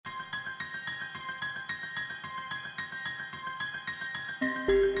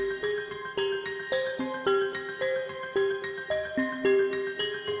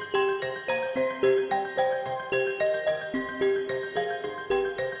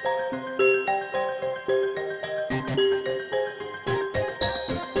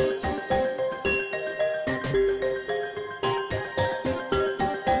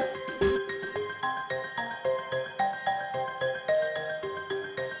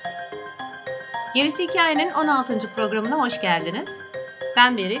Gerisi Hikaye'nin 16. programına hoş geldiniz.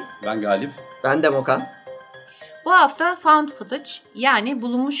 Ben Beril. Ben Galip. Ben Demokan. Bu hafta found footage yani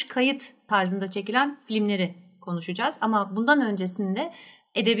bulunmuş kayıt tarzında çekilen filmleri konuşacağız. Ama bundan öncesinde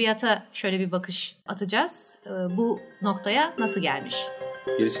edebiyata şöyle bir bakış atacağız. Bu noktaya nasıl gelmiş?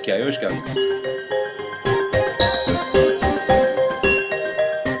 Gerisi Hikaye'ye hoş geldiniz.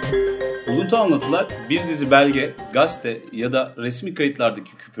 Buluntu anlatılar bir dizi belge, gazete ya da resmi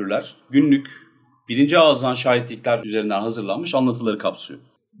kayıtlardaki küpürler, günlük, birinci ağızdan şahitlikler üzerinden hazırlanmış anlatıları kapsıyor.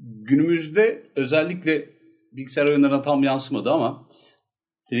 Günümüzde özellikle bilgisayar oyunlarına tam yansımadı ama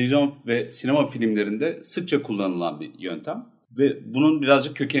televizyon ve sinema filmlerinde sıkça kullanılan bir yöntem ve bunun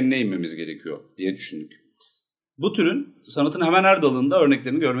birazcık kökenine inmemiz gerekiyor diye düşündük. Bu türün sanatın hemen her dalında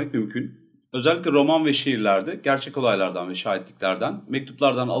örneklerini görmek mümkün. Özellikle roman ve şiirlerde gerçek olaylardan ve şahitliklerden,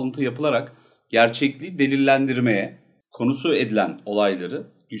 mektuplardan alıntı yapılarak gerçekliği delillendirmeye, konusu edilen olayları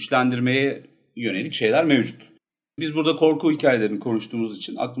güçlendirmeye yönelik şeyler mevcut. Biz burada korku hikayelerini konuştuğumuz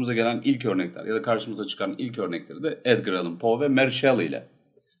için aklımıza gelen ilk örnekler ya da karşımıza çıkan ilk örnekleri de Edgar Allan Poe ve Mary Shelley ile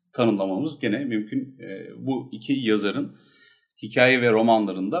tanımlamamız gene mümkün. Bu iki yazarın hikaye ve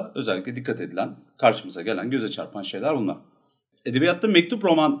romanlarında özellikle dikkat edilen, karşımıza gelen, göze çarpan şeyler bunlar. Edebiyatta mektup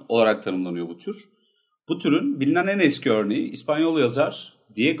roman olarak tanımlanıyor bu tür. Bu türün bilinen en eski örneği İspanyol yazar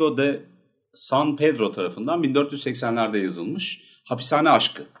Diego de San Pedro tarafından 1480'lerde yazılmış Hapishane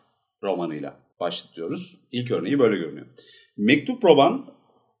Aşkı romanıyla başlatıyoruz. İlk örneği böyle görünüyor. Mektup roman,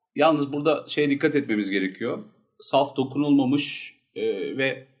 yalnız burada dikkat etmemiz gerekiyor. Saf dokunulmamış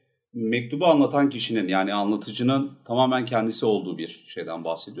ve mektubu anlatan kişinin yani anlatıcının tamamen kendisi olduğu bir şeyden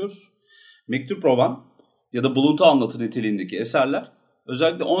bahsediyoruz. Mektup roman ya da buluntu anlatı niteliğindeki eserler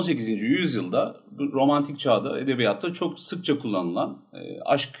özellikle 18. yüzyılda romantik çağda edebiyatta çok sıkça kullanılan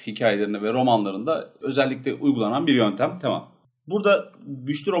aşk hikayelerinde ve romanlarında özellikle uygulanan bir yöntem. Tamam. Burada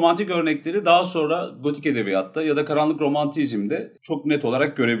güçlü romantik örnekleri daha sonra gotik edebiyatta ya da karanlık romantizmde çok net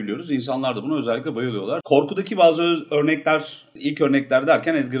olarak görebiliyoruz. İnsanlar da buna özellikle bayılıyorlar. Korkudaki bazı örnekler, ilk örnekler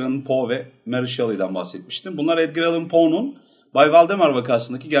derken Edgar Allan Poe ve Mary Shelley'den bahsetmiştim. Bunlar Edgar Allan Poe'nun Bay Valdemar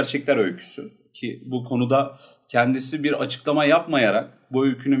vakasındaki gerçekler öyküsü. Ki bu konuda kendisi bir açıklama yapmayarak bu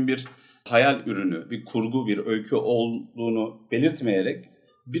öykünün bir hayal ürünü, bir kurgu, bir öykü olduğunu belirtmeyerek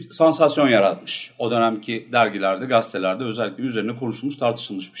bir sansasyon yaratmış. O dönemki dergilerde, gazetelerde özellikle üzerine konuşulmuş,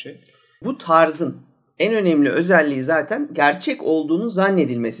 tartışılmış bir şey. Bu tarzın en önemli özelliği zaten gerçek olduğunu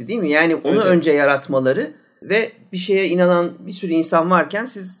zannedilmesi değil mi? Yani onu önce yaratmaları ve bir şeye inanan bir sürü insan varken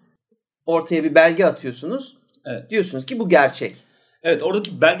siz ortaya bir belge atıyorsunuz. Evet. Diyorsunuz ki bu gerçek. Evet,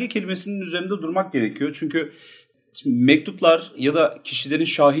 oradaki belge kelimesinin üzerinde durmak gerekiyor. Çünkü mektuplar ya da kişilerin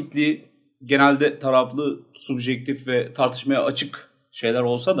şahitliği genelde taraflı, subjektif ve tartışmaya açık şeyler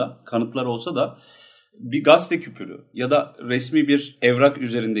olsa da, kanıtlar olsa da bir gazete küpürü ya da resmi bir evrak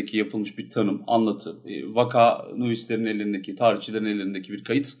üzerindeki yapılmış bir tanım, anlatı, vaka nuistlerin elindeki, tarihçilerin elindeki bir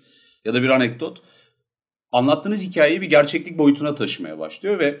kayıt ya da bir anekdot anlattığınız hikayeyi bir gerçeklik boyutuna taşımaya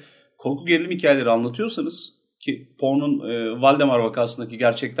başlıyor ve korku gerilim hikayeleri anlatıyorsanız ki Poe'nun Valdemar vakasındaki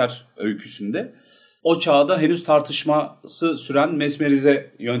gerçekler öyküsünde o çağda henüz tartışması süren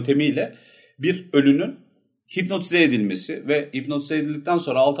mesmerize yöntemiyle bir ölünün hipnotize edilmesi ve hipnotize edildikten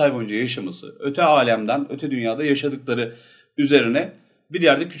sonra 6 ay boyunca yaşaması, öte alemden, öte dünyada yaşadıkları üzerine bir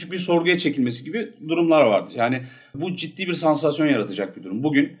yerde küçük bir sorguya çekilmesi gibi durumlar vardı. Yani bu ciddi bir sansasyon yaratacak bir durum.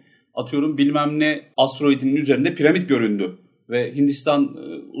 Bugün atıyorum bilmem ne asteroidinin üzerinde piramit göründü ve Hindistan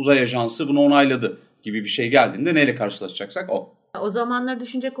Uzay Ajansı bunu onayladı gibi bir şey geldiğinde neyle karşılaşacaksak o. O zamanları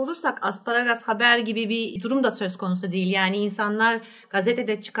düşünecek olursak asparagas haber gibi bir durum da söz konusu değil. Yani insanlar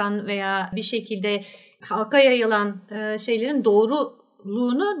gazetede çıkan veya bir şekilde halka yayılan şeylerin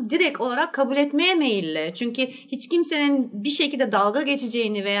doğruluğunu direkt olarak kabul etmeye meyilli. Çünkü hiç kimsenin bir şekilde dalga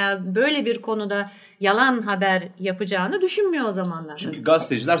geçeceğini veya böyle bir konuda yalan haber yapacağını düşünmüyor o zamanlar. Çünkü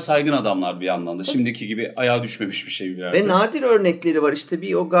gazeteciler saygın adamlar bir yandan da. Şimdiki gibi ayağa düşmemiş bir şey bir yerde. Ve nadir örnekleri var. İşte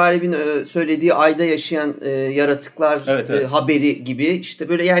bir o Galip'in söylediği ayda yaşayan yaratıklar evet. Haberi gibi. İşte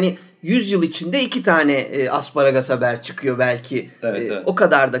böyle yani 100 yıl içinde 2 tane asparagas haber çıkıyor belki. Evet. O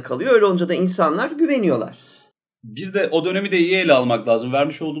kadar da kalıyor. Öyle olunca da insanlar güveniyorlar. Bir de o dönemi de iyi ele almak lazım.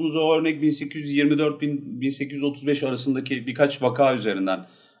 Vermiş olduğumuz o örnek 1824-1835 arasındaki birkaç vaka üzerinden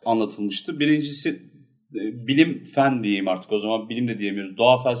anlatılmıştı. Birincisi bilim fen diyeyim artık o zaman bilim de diyemiyoruz.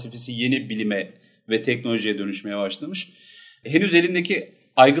 Doğa felsefesi yeni bilime ve teknolojiye dönüşmeye başlamış. Henüz elindeki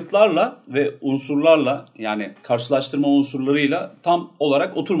aygıtlarla ve unsurlarla yani karşılaştırma unsurlarıyla tam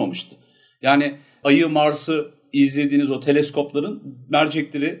olarak oturmamıştı. Yani Ay'ı, Mars'ı izlediğiniz o teleskopların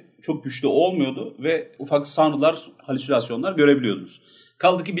mercekleri çok güçlü olmuyordu ve ufak sanrılar, halüsinasyonlar görebiliyordunuz.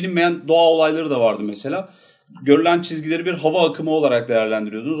 Kaldı ki bilinmeyen doğa olayları da vardı mesela. görülen çizgileri bir hava akımı olarak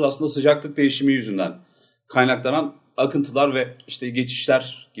değerlendiriyordunuz. Aslında sıcaklık değişimi yüzünden kaynaklanan akıntılar ve işte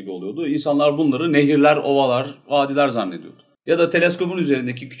geçişler gibi oluyordu. İnsanlar bunları nehirler, ovalar, vadiler zannediyordu. Ya da teleskopun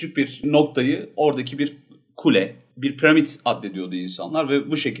üzerindeki küçük bir noktayı oradaki bir kule, bir piramit addediyordu insanlar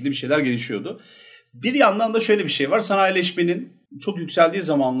ve bu şekilde bir şeyler gelişiyordu. Bir yandan da şöyle bir şey var. Sanayileşmenin çok yükseldiği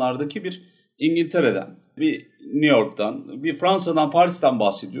zamanlardaki bir İngiltere'den, bir New York'tan, bir Fransa'dan, Paris'ten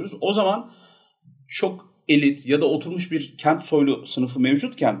bahsediyoruz. O zaman çok elit ya da oturmuş bir kent soylu sınıfı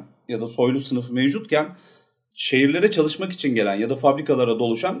mevcutken ya da soylu sınıfı mevcutken şehirlere çalışmak için gelen ya da fabrikalara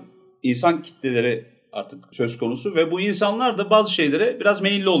doluşan insan kitleleri artık söz konusu ve bu insanlar da bazı şeylere biraz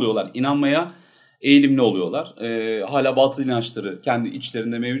meyilli oluyorlar. İnanmaya eğilimli oluyorlar. Hala batıl inançları kendi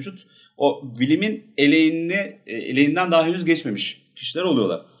içlerinde mevcut. O bilimin eleğinden daha henüz geçmemiş kişiler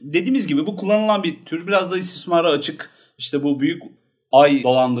oluyorlar. Dediğimiz gibi bu kullanılan bir tür, biraz da istismara açık. İşte bu büyük ay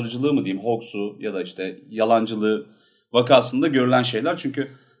dolandırıcılığı mı diyeyim, hoax'u ya da işte yalancılığı vakasında görülen şeyler. Çünkü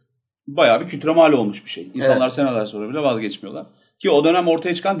bayağı bir kültüre mal olmuş bir şey. İnsanlar seneler sonra bile vazgeçmiyorlar. Ki o dönem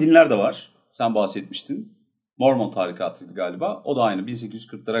ortaya çıkan dinler de var. Sen bahsetmiştin. Mormon tarikatıydı galiba. O da aynı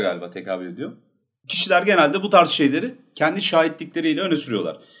 1840'lara galiba tekabül ediyor. Kişiler genelde bu tarz şeyleri kendi şahitlikleriyle öne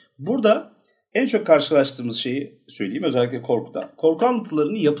sürüyorlar. Burada en çok karşılaştığımız şeyi söyleyeyim, özellikle Korkuda. Korku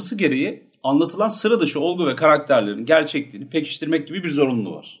anlatılarının yapısı gereği anlatılan sıra dışı olgu ve karakterlerin gerçekliğini pekiştirmek gibi bir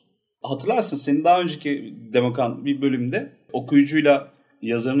zorunluluğu var. Hatırlarsın, senin daha önceki Demokan bir bölümde okuyucuyla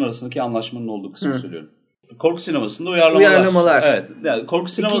yazarın arasındaki anlaşmanın olduğu kısmı söylüyorum. Korku sinemasında uyarlamalar. Evet. Yani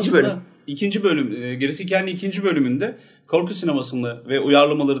korku sinemasında ikinci bölüm, Gerisi Hikayenin ikinci bölümünde korku sinemasını ve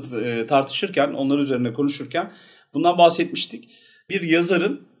uyarlamaları tartışırken, onlar üzerine konuşurken bundan bahsetmiştik. Bir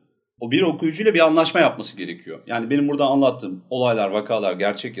yazarın o bir okuyucuyla bir anlaşma yapması gerekiyor. Yani benim burada anlattığım olaylar, vakalar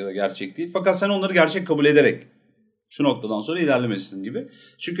gerçek ya da gerçek değil. Fakat sen onları gerçek kabul ederek şu noktadan sonra ilerlemelisin gibi.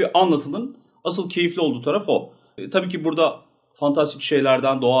 Çünkü anlatının asıl keyifli olduğu taraf o. Tabii ki burada fantastik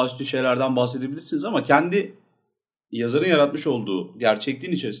şeylerden, doğaüstü şeylerden bahsedebilirsiniz ama kendi yazarın yaratmış olduğu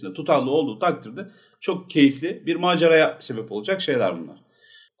gerçekliğin içerisinde tutarlı olduğu takdirde çok keyifli bir maceraya sebep olacak şeyler bunlar.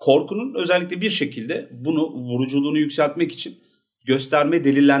 Korkunun özellikle bir şekilde bunu vuruculuğunu yükseltmek için gösterme,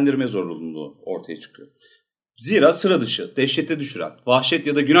 delillendirme zorunluluğu ortaya çıkıyor. Zira sıra dışı, dehşete düşüren, vahşet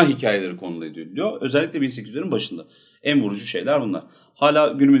ya da günah hikayeleri konu ediliyor. Özellikle 1800'lerin başında. En vurucu şeyler bunlar. Hala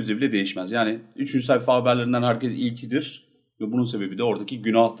günümüzde bile değişmez. Yani 3. sayfa haberlerinden herkes ilkidir. Ve bunun sebebi de oradaki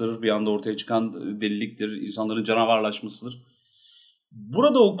günahtır, bir anda ortaya çıkan deliliktir, insanların canavarlaşmasıdır.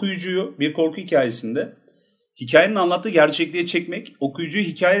 Burada okuyucuyu bir korku hikayesinde hikayenin anlattığı gerçekliğe çekmek, okuyucuyu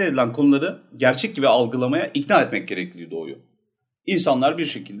hikayede edilen konuları gerçek gibi algılamaya ikna etmek gerekliliği doğuyor. İnsanlar bir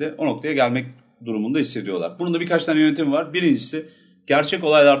şekilde o noktaya gelmek durumunda hissediyorlar. Bunun da birkaç tane yöntemi var. Birincisi gerçek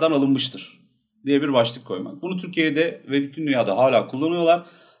olaylardan alınmıştır diye bir başlık koymak. Bunu Türkiye'de ve bütün dünyada hala kullanıyorlar.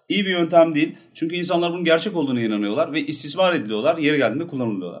 İyi bir yöntem değil. Çünkü insanlar bunun gerçek olduğuna inanıyorlar ve istismar ediliyorlar. Yeri geldiğinde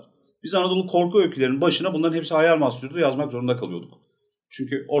kullanılıyorlar. Biz Anadolu korku öykülerinin başına bunların hepsi hayal mahsulüydü yazmak zorunda kalıyorduk.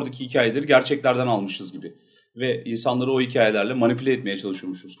 Çünkü oradaki hikayeleri gerçeklerden almışız gibi. Ve insanları o hikayelerle manipüle etmeye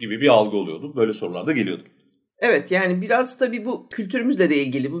çalışıyormuşuz gibi bir algı oluyordu. Böyle sorular da geliyordu. Evet, yani biraz tabii bu kültürümüzle de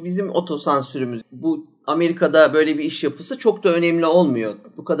ilgili. Bu bizim otosansürümüz. Bu Amerika'da böyle bir iş yapılsa çok da önemli olmuyor.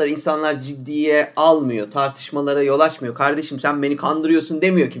 Bu kadar insanlar ciddiye almıyor. Tartışmalara yol açmıyor. Kardeşim sen beni kandırıyorsun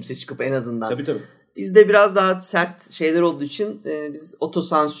demiyor kimse çıkıp en azından. Tabii. Bizde biraz daha sert şeyler olduğu için biz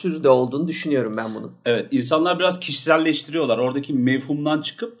otosansür de olduğunu düşünüyorum ben bunun. Evet, insanlar biraz kişiselleştiriyorlar. Oradaki mefhumdan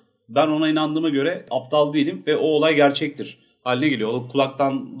çıkıp ben ona inandığıma göre aptal değilim ve o olay gerçektir haline geliyor. O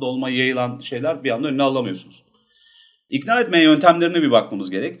kulaktan dolma yayılan şeyler bir anda önüne alamıyorsunuz. İkna etme yöntemlerine bir bakmamız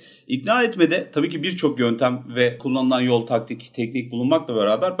gerek. İkna etmede tabii ki birçok yöntem ve kullanılan yol, taktik, teknik bulunmakla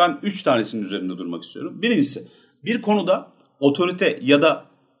beraber ben 3 tanesinin üzerinde durmak istiyorum. Birincisi, bir konuda otorite ya da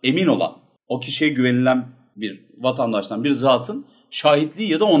emin olan, o kişiye güvenilen bir vatandaştan, bir zatın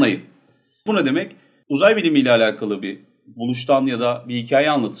şahitliği ya da onayı. Bu ne demek? Uzay bilimiyle alakalı bir buluştan ya da bir hikaye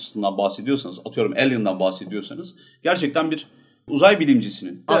anlatısından bahsediyorsanız, atıyorum Alien'dan bahsediyorsanız, gerçekten bir uzay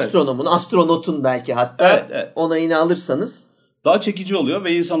bilimcisinin, astronomun, astronotun belki hatta onayını alırsanız daha çekici oluyor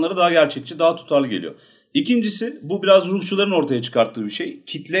ve insanlara daha gerçekçi, daha tutarlı geliyor. İkincisi, bu biraz ruhçuların ortaya çıkarttığı bir şey.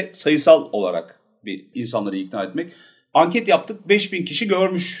 Kitle sayısal olarak bir insanları ikna etmek. Anket yaptık, 5000 kişi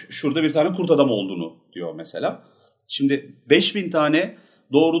görmüş şurada bir tane kurt adam olduğunu diyor mesela. Şimdi 5000 tane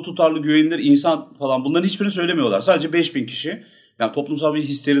doğru, tutarlı, güvenilir insan falan, bunların hiçbirini söylemiyorlar. Sadece 5000 kişi, yani toplumsal bir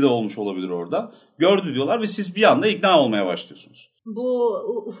histeri de olmuş olabilir orada, gördü diyorlar ve siz bir anda ikna olmaya başlıyorsunuz. Bu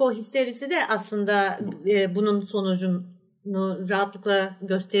UFO histerisi de aslında bunun sonucunu rahatlıkla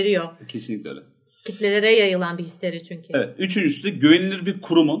gösteriyor. Kesinlikle öyle. Kitlelere yayılan bir histeri çünkü. Evet. Üçüncüsü de güvenilir bir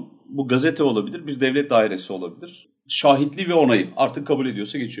kurumun, bu gazete olabilir, bir devlet dairesi olabilir, şahitliği ve onayı artık kabul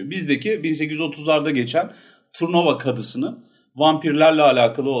ediyorsa geçiyor. Bizdeki 1830'larda geçen Truva kadısını vampirlerle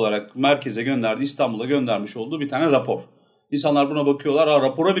alakalı olarak merkeze gönderdi, İstanbul'a göndermiş olduğu bir tane rapor. İnsanlar buna bakıyorlar,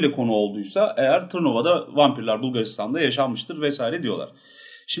 rapora bile konu olduysa eğer Trnova'da vampirler Bulgaristan'da yaşanmıştır vesaire diyorlar.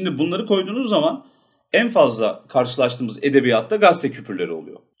 Şimdi bunları koyduğunuz zaman en fazla karşılaştığımız edebiyatta gazete küpürleri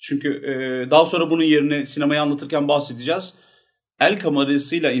oluyor. Çünkü daha sonra bunun yerine sinemayı anlatırken bahsedeceğiz. El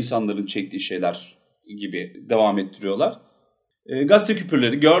kamerasıyla insanların çektiği şeyler gibi devam ettiriyorlar. Gazete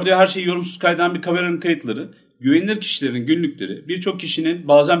küpürleri, gördüğü her şeyi yorumsuz kaydeden bir kameranın kayıtları, güvenilir kişilerin günlükleri, birçok kişinin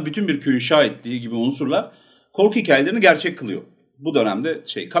bazen bütün bir köyün şahitliği gibi unsurlar korku hikayelerini gerçek kılıyor. Bu dönemde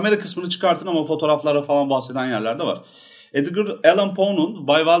kamera kısmını çıkartın ama fotoğraflarla falan bahseden yerler de var. Edgar Allan Poe'nun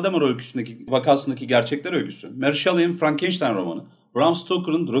Bay Valdemar vakasındaki gerçekler öyküsü, Mary Shelley'in Frankenstein romanı, Bram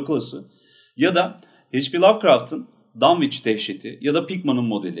Stoker'ın Dracula'sı ya da H.P. Lovecraft'ın Dunwich Dehşeti ya da Pigman'ın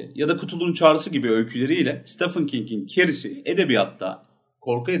Modeli ya da Cthulhu'nun Çağrısı gibi öyküleriyle Stephen King'in Gerisi edebiyatta,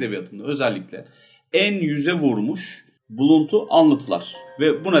 korku edebiyatında özellikle en yüze vurmuş buluntu anlatılar.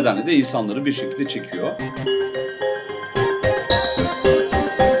 Ve bu nedenle de insanları bir şekilde çekiyor.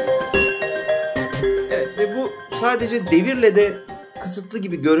 Evet ve bu sadece devirle de kısıtlı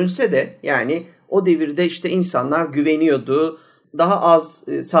gibi görünse de yani o devirde işte insanlar güveniyordu. Daha az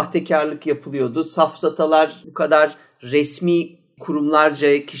sahtekarlık yapılıyordu. Safsatalar bu kadar resmi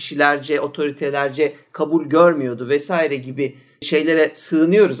kurumlarca, kişilerce, otoritelerce kabul görmüyordu vesaire gibi şeylere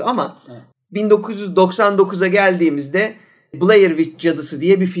sığınıyoruz ama evet. 1999'a geldiğimizde Blair Witch Cadısı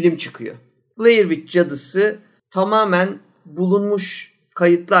diye bir film çıkıyor. Blair Witch Cadısı tamamen bulunmuş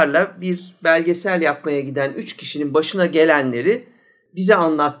kayıtlarla bir belgesel yapmaya giden 3 kişinin başına gelenleri bize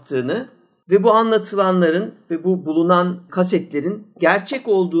anlattığını ve bu anlatılanların ve bu bulunan kasetlerin gerçek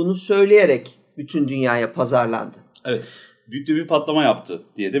olduğunu söyleyerek bütün dünyaya pazarlandı. Evet, büyük bir patlama yaptı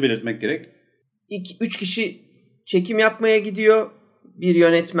diye de belirtmek gerek. 3 kişi çekim yapmaya gidiyor. Bir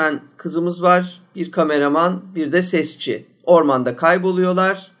yönetmen kızımız var, bir kameraman, bir de sesçi. Ormanda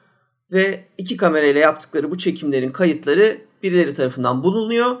kayboluyorlar ve 2 kamerayla yaptıkları bu çekimlerin kayıtları birileri tarafından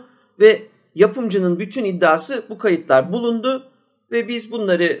bulunuyor ve yapımcının bütün iddiası bu kayıtlar bulundu ve biz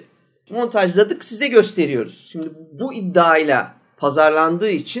bunları montajladık, size gösteriyoruz. Şimdi bu iddiayla pazarlandığı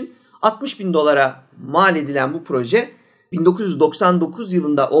için $60.000 mal edilen bu proje 1999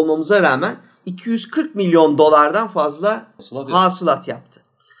 yılında olmamıza rağmen $240 milyon fazla hasılat yaptı.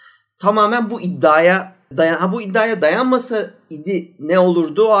 Tamamen bu iddiaya dayanmasa idi ne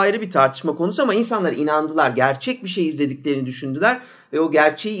olurdu o ayrı bir tartışma konusu ama insanlar inandılar. Gerçek bir şey izlediklerini düşündüler ve o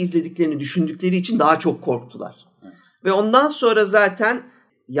gerçeği izlediklerini düşündükleri için daha çok korktular. Evet. Ve ondan sonra zaten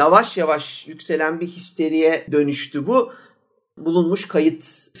yavaş yavaş yükselen bir histeriye dönüştü bu bulunmuş kayıt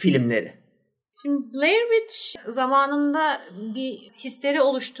filmleri. Şimdi Blair Witch zamanında bir histeri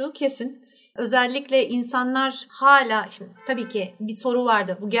oluştuğu kesin. Özellikle insanlar hala, şimdi tabii ki bir soru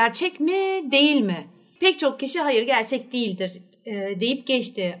vardı. Bu gerçek mi, değil mi? Pek çok kişi hayır gerçek değildir deyip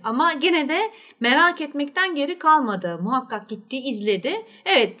geçti. Ama gene de merak etmekten geri kalmadı. Muhakkak gitti, izledi.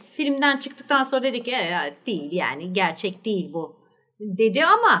 Evet, filmden çıktıktan sonra dedi ki değil yani gerçek değil bu dedi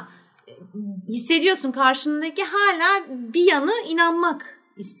ama hissediyorsun karşındaki hala bir yanı inanmak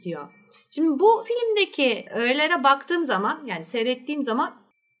istiyor. Şimdi bu filmdeki öğelere baktığım zaman yani seyrettiğim zaman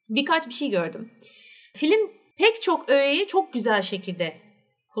birkaç bir şey gördüm. Film pek çok öğeyi çok güzel şekilde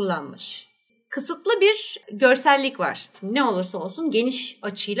kullanmış. Kısıtlı bir görsellik var. Ne olursa olsun geniş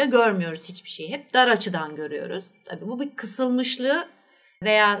açıyla görmüyoruz hiçbir şeyi. Hep dar açıdan görüyoruz. Tabii bu bir kısılmışlığı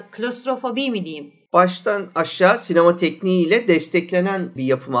veya klostrofobi mi diyeyim? Baştan aşağı sinema tekniğiyle desteklenen bir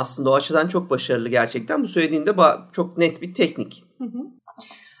yapım aslında. O açıdan çok başarılı gerçekten. Bu söylediğinde çok net bir teknik.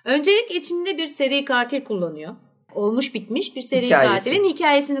 Öncelikle içinde bir seri katil kullanıyor. Olmuş bitmiş bir seri katilin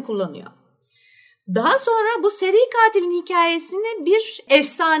hikayesini kullanıyor. Daha sonra bu seri katilin hikayesini bir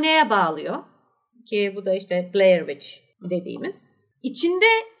efsaneye bağlıyor. Ki bu da işte Blair Witch dediğimiz. İçinde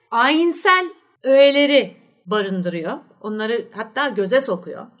ayinsel öğeleri barındırıyor. Onları hatta göze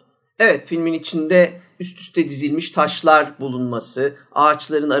sokuyor. Evet, filmin içinde üst üste dizilmiş taşlar bulunması,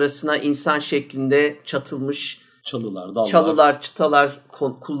 ağaçların arasına insan şeklinde çatılmış çalılar, çıtalar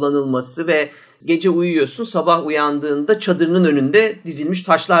kullanılması ve gece uyuyorsun, sabah uyandığında çadırının önünde dizilmiş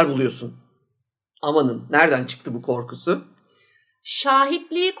taşlar buluyorsun. Amanın, nereden çıktı bu korkusu?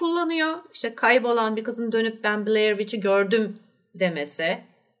 Şahitliği kullanıyor. İşte kaybolan bir kızın dönüp ben Blair Witch'i gördüm demesi.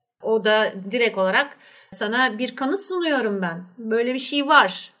 O da direkt olarak sana bir kanıt sunuyorum ben. Böyle bir şey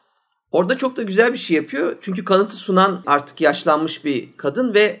var. Orada çok da güzel bir şey yapıyor. Çünkü kanıtı sunan artık yaşlanmış bir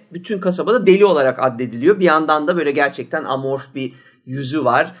kadın ve bütün kasabada deli olarak addediliyor. Bir yandan da böyle gerçekten amorf bir yüzü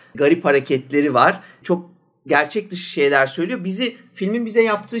var. Garip hareketleri var. Çok gerçek dışı şeyler söylüyor. Filmin bize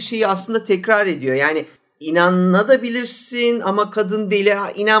yaptığı şeyi aslında tekrar ediyor. Yani inanabilirsin ama kadın deli,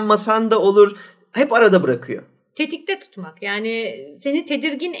 inanmasan da olur. hep arada bırakıyor. Tetikte tutmak, yani seni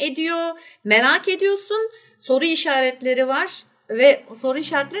tedirgin ediyor, merak ediyorsun, soru işaretleri var ve soru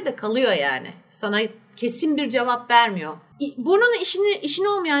işaretleri de kalıyor yani. Sana kesin bir cevap vermiyor. Bunun işini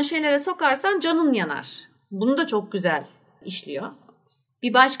olmayan şeylere sokarsan canın yanar. Bunu da çok güzel işliyor.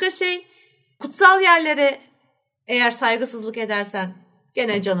 Bir başka şey, kutsal yerlere eğer saygısızlık edersen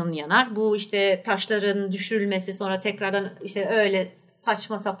gene canın yanar. Bu işte taşların düşürülmesi, sonra tekrardan işte öyle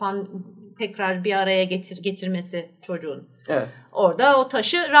saçma sapan tekrar bir araya getirmesi çocuğun. Evet. Orada o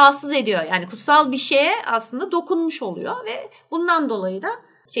taşı rahatsız ediyor. Yani kutsal bir şeye aslında dokunmuş oluyor ve bundan dolayı da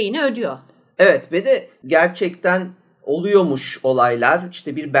şeyini ödüyor. Evet, ve de gerçekten oluyormuş olaylar.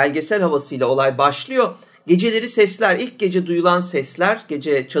 İşte bir belgesel havasıyla olay başlıyor. Geceleri sesler, ilk gece duyulan sesler,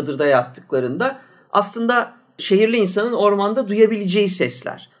 gece çadırda yattıklarında aslında şehirli insanın ormanda duyabileceği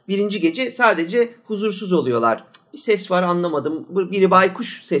sesler. Birinci gece sadece huzursuz oluyorlar. Bir ses var, anlamadım. Biri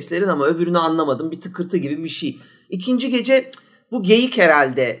baykuş seslerin ama öbürünü anlamadım. Bir tıkırtı gibi bir şey. İkinci gece bu geyik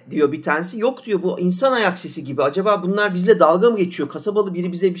herhalde diyor bir tanesi. Yok diyor, bu insan ayak sesi gibi. Acaba bunlar bizle dalga mı geçiyor? Kasabalı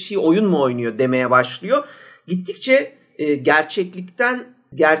biri bize bir şey, oyun mu oynuyor demeye başlıyor. Gittikçe gerçeklikten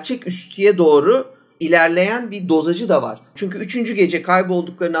gerçek üstüye doğru ilerleyen bir dozajı da var. Çünkü üçüncü gece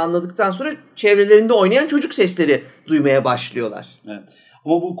kaybolduklarını anladıktan sonra çevrelerinde oynayan çocuk sesleri duymaya başlıyorlar. Evet.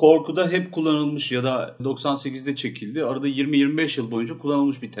 Ama bu Korkuda hep kullanılmış ya da 98'de çekildi. Arada 20-25 yıl boyunca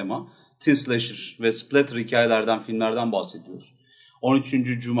kullanılmış bir tema. Teen Slasher ve Splatter hikayelerden, filmlerden bahsediyoruz. 13.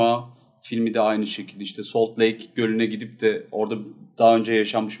 Cuma filmi de aynı şekilde, işte Salt Lake Gölü'ne gidip de orada daha önce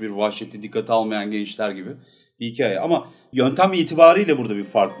yaşanmış bir vahşeti dikkate almayan gençler gibi bir hikaye. Ama yöntem itibariyle burada bir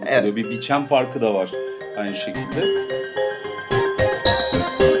farklılık oluyor. Bir biçem farkı da var aynı şekilde.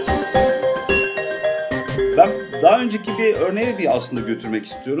 Ben daha önceki bir örneğe bir aslında götürmek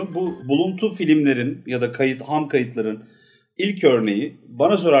istiyorum. Bu Buluntu filmlerin ya da ham kayıtların ilk örneği,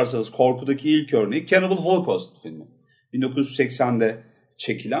 bana sorarsanız Korkudaki ilk örneği Cannibal Holocaust filmi. 1980'de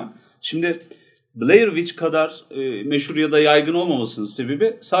çekilen. Şimdi Blair Witch kadar meşhur ya da yaygın olmamasının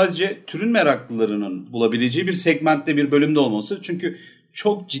sebebi sadece türün meraklılarının bulabileceği bir segmentte, bir bölümde olması. Çünkü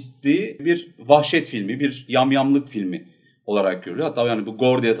çok ciddi bir vahşet filmi, bir yamyamlık filmi olarak görülüyor. Hatta yani bu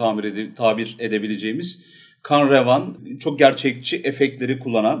gore diye tabir edebileceğimiz kan revan, çok gerçekçi efektleri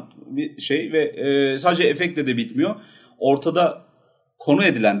kullanan bir şey ve sadece efektle de bitmiyor. Ortada konu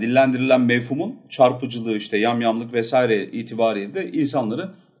edilen, dillendirilen mefhumun çarpıcılığı, işte yamyamlık vesaire itibariyle de insanları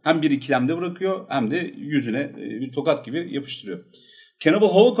hem bir ikilemde bırakıyor hem de yüzüne bir tokat gibi yapıştırıyor. Cannibal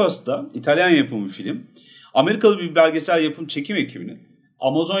Holocaust'ta İtalyan yapımı bir film. Amerikalı bir belgesel yapım çekim ekibinin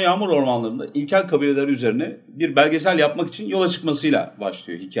Amazon yağmur ormanlarında ilkel kabileler üzerine bir belgesel yapmak için yola çıkmasıyla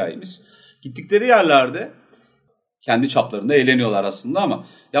başlıyor hikayemiz. Gittikleri yerlerde kendi çaplarında eğleniyorlar aslında ama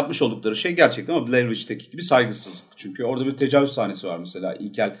yapmış oldukları şey gerçekten o Blair Witch'teki gibi saygısızlık. Çünkü orada bir tecavüz sahnesi var mesela.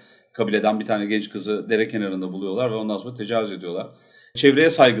 İlkel kabileden bir tane genç kızı dere kenarında buluyorlar ve ondan sonra tecavüz ediyorlar. Çevreye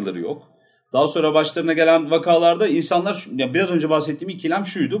saygıları yok. Daha sonra başlarına gelen vakalarda insanlar, ya biraz önce bahsettiğim ikilem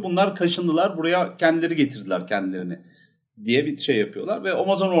şuydu. Bunlar kaşındılar, buraya kendileri getirdiler kendilerini diye bir şey yapıyorlar. Ve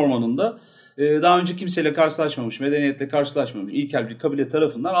Amazon ormanında daha önce kimseyle karşılaşmamış, medeniyetle karşılaşmamış ilkel bir kabile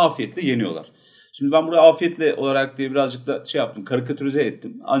tarafından afiyetle yeniyorlar. Şimdi ben buraya afiyetle olarak diye birazcık da karikatürize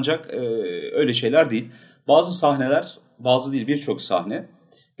ettim. Ancak öyle şeyler değil. Bazı sahneler, bazı değil birçok sahne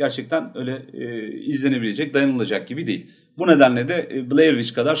gerçekten öyle izlenebilecek, dayanılacak gibi değil. Bu nedenle de Blair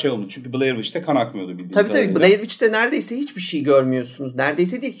Witch kadar şey olmuş. Çünkü Blair Witch'te kan akmıyordu bildiğim kadarıyla. Tabii Blair Witch'te neredeyse hiçbir şey görmüyorsunuz.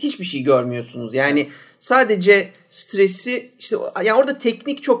 Neredeyse değil, hiçbir şey görmüyorsunuz. Yani sadece stresi, işte yani orada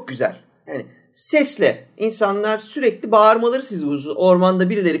teknik çok güzel. Yani sesle insanlar sürekli bağırmaları sizi ormanda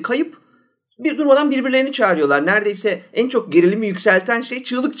birileri kayıp durmadan birbirlerini çağırıyorlar. Neredeyse en çok gerilimi yükselten şey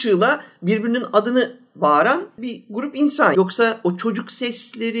çığlık çığlığa birbirinin adını bağıran bir grup insan. Yoksa o çocuk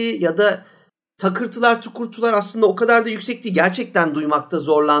sesleri ya da takırtılar, tukurtular aslında o kadar da yüksek değil. Gerçekten duymakta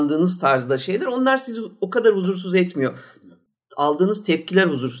zorlandığınız tarzda şeyler. Onlar sizi o kadar huzursuz etmiyor. Aldığınız tepkiler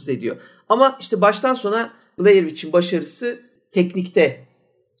huzursuz ediyor. Ama işte baştan sona Blair Witch'in başarısı teknikte.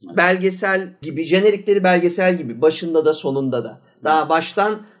 Belgesel gibi, jenerikleri belgesel gibi. Başında da sonunda da. Daha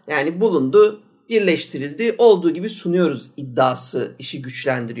baştan yani bulundu, birleştirildi, olduğu gibi sunuyoruz iddiası işi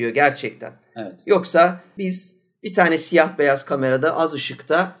güçlendiriyor gerçekten. Evet. Yoksa biz bir tane siyah beyaz kamerada az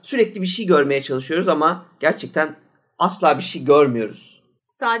ışıkta sürekli bir şey görmeye çalışıyoruz ama gerçekten asla bir şey görmüyoruz.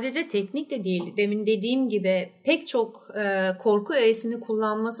 Sadece teknik de değil, demin dediğim gibi pek çok korku öğesini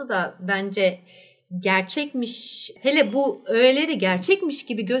kullanması da bence gerçekmiş. Hele bu öğeleri gerçekmiş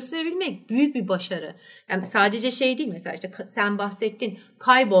gibi gösterebilmek büyük bir başarı. Yani sadece şey değil, mesela işte sen bahsettin,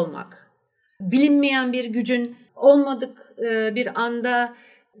 kaybolmak. Bilinmeyen bir gücün olmadık bir anda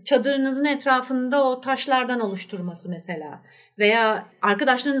çadırınızın etrafında o taşlardan oluşturması mesela. Veya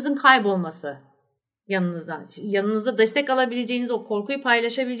arkadaşlarınızın kaybolması. yanınızdan. Yanınıza destek alabileceğiniz, o korkuyu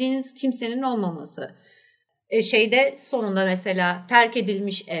paylaşabileceğiniz kimsenin olmaması. Şeyde sonunda mesela terk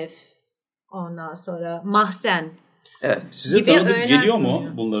edilmiş ev, ondan sonra mahzen. Evet. Size tanıdık geliyor mu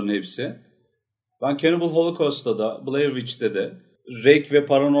bunların hepsi? Ben Cannibal Holocaust'ta da, Blair Witch'te de Rek ve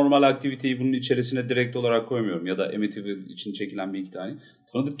Paranormal Activity'yi bunun içerisine direkt olarak koymuyorum. Ya da Amityville için çekilen bir iki tane.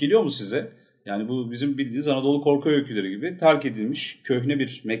 Tanıdık geliyor mu size? Yani bu bizim bildiğiniz Anadolu korku öyküleri gibi terk edilmiş köhne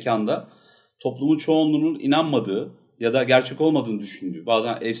bir mekanda toplumun çoğunluğunun inanmadığı ya da gerçek olmadığını düşündüğü,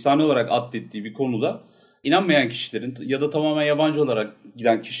 bazen efsane olarak addettiği bir konuda inanmayan kişilerin ya da tamamen yabancı olarak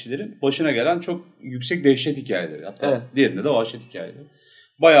giden kişilerin başına gelen çok yüksek dehşet hikayeleri. Hatta diğerinde de vahşet hikayeleri.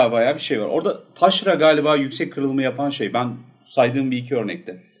 Baya bir şey var. Orada taşra galiba yüksek kırılımı yapan şey. Ben saydığım bir iki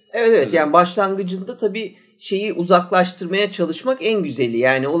örnekte. Evet yani başlangıcında tabii şeyi uzaklaştırmaya çalışmak en güzeli.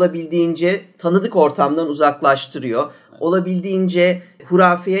 Yani olabildiğince tanıdık ortamdan uzaklaştırıyor. Olabildiğince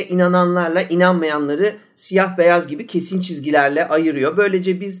hurafeye inananlarla inanmayanları siyah beyaz gibi kesin çizgilerle ayırıyor.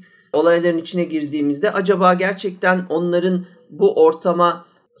 Böylece biz olayların içine girdiğimizde acaba gerçekten onların bu ortama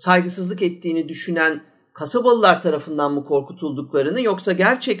saygısızlık ettiğini düşünen kasabalılar tarafından mı korkutulduklarını yoksa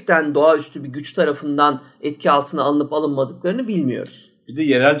gerçekten doğaüstü bir güç tarafından etki altına alınıp alınmadıklarını bilmiyoruz. Bir de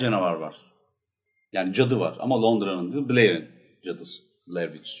yerel canavar var. Yani cadı var ama Londra'nın değil, Blair'in cadısı. Blair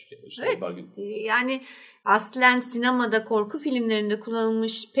Witch. İşte evet. Yani aslen sinemada korku filmlerinde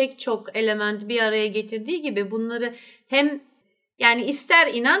kullanılmış pek çok element bir araya getirdiği gibi bunları hem yani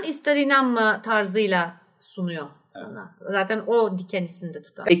ister inan ister inanma tarzıyla sunuyor sana. Evet. Zaten o diken isminde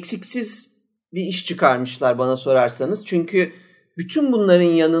tutar. Eksiksiz bir iş çıkarmışlar bana sorarsanız. Çünkü bütün bunların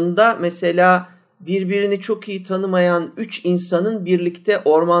yanında mesela birbirini çok iyi tanımayan 3 insanın birlikte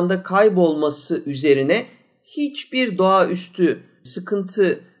ormanda kaybolması üzerine hiçbir doğaüstü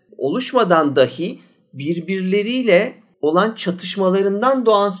sıkıntı oluşmadan dahi birbirleriyle olan çatışmalarından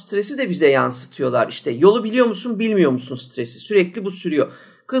doğan stresi de bize yansıtıyorlar. İşte yolu biliyor musun, bilmiyor musun stresi. Sürekli bu sürüyor.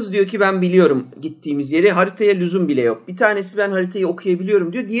 Kız diyor ki ben biliyorum gittiğimiz yeri, haritaya lüzum bile yok. Bir tanesi ben haritayı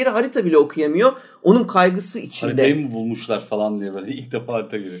okuyabiliyorum diyor. Diğeri harita bile okuyamıyor. Onun kaygısı içinde. Haritayı mı bulmuşlar falan diye böyle ilk defa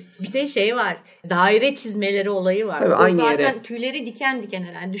harita görüyor. Bir de şey var. Daire çizmeleri olayı var. Tabii, o zaten yere. Tüyleri diken diken.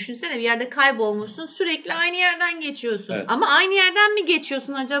 Yani düşünsene bir yerde kaybolmuşsun. Sürekli aynı yerden geçiyorsun. Evet. Ama aynı yerden mi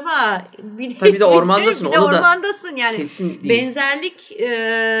geçiyorsun acaba? Tabii de ormandasın. Bir de ormandasın yani. Kesin benzerlik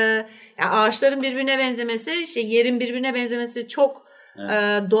yani ağaçların birbirine benzemesi, yerin birbirine benzemesi çok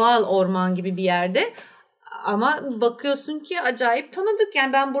doğal orman gibi bir yerde. Ama bakıyorsun ki acayip tanıdık.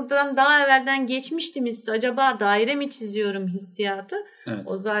 Yani ben buradan daha evvelden geçmiştim hissi. Acaba daire mi çiziyorum hissiyatı? Evet.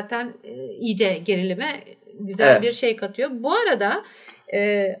 O zaten iyice gerilime güzel bir şey katıyor. Bu arada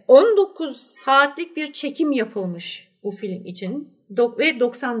 19 saatlik bir çekim yapılmış bu film için. Ve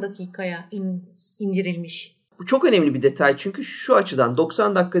 90 dakikaya indirilmiş. Bu çok önemli bir detay. Çünkü şu açıdan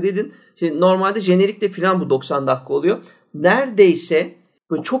 90 dakika dedin. Normalde jenerikte falan bu 90 dakika oluyor. Neredeyse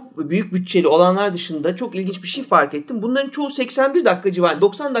çok büyük bütçeli olanlar dışında çok ilginç bir şey fark ettim. Bunların çoğu 81 dakika civarı,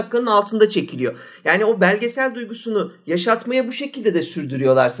 90 dakikanın altında çekiliyor. Yani o belgesel duygusunu yaşatmaya bu şekilde de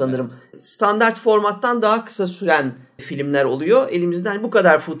sürdürüyorlar sanırım. Standart formattan daha kısa süren filmler oluyor. Elimizde hani bu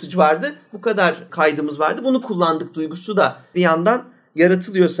kadar footage vardı, bu kadar kaydımız vardı. Bunu kullandık duygusu da bir yandan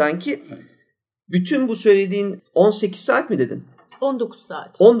yaratılıyor sanki. Bütün bu söylediğin 18 saat mi dedin? 19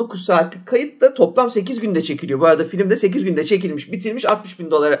 saat. 19 saatlik kayıt da toplam 8 günde çekiliyor. Bu arada filmde 8 günde çekilmiş, bitirmiş,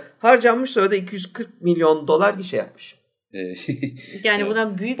 $60.000 harcanmış. Sonra da $240 milyon gişe yapmış. Yani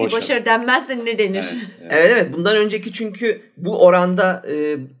buna büyük bir başarı denmezdi, ne denir? Evet. Bundan önceki çünkü bu oranda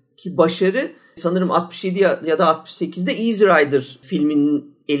ki başarı sanırım 67 ya da 68'de Easy Rider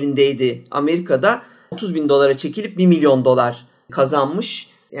filminin elindeydi Amerika'da. $30.000 çekilip $1 milyon kazanmış.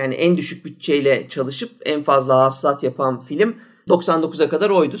 Yani en düşük bütçeyle çalışıp en fazla hasılat yapan film 99'a kadar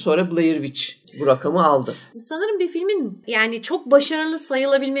oydu. Sonra Blair Witch bu rakamı aldı. Sanırım bir filmin yani çok başarılı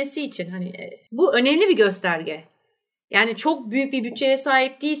sayılabilmesi için hani bu önemli bir gösterge. Yani çok büyük bir bütçeye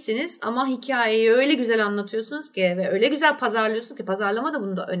sahip değilsiniz ama hikayeyi öyle güzel anlatıyorsunuz ki ve öyle güzel pazarlıyorsunuz ki, pazarlama da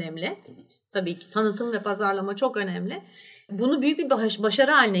bunda önemli. Tabii ki tanıtım ve pazarlama çok önemli. Bunu büyük bir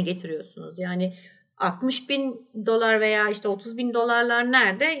başarı haline getiriyorsunuz. Yani $60.000 veya işte $30.000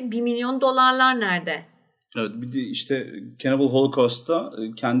 nerede? $1 milyon nerede? Evet, bir de işte Cannibal Holocaust'ta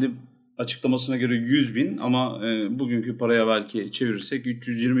kendi açıklamasına göre 100.000 ama bugünkü paraya belki çevirirsek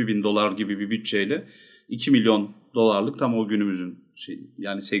 $320.000 gibi bir bütçeyle $2 milyon tam o günümüzün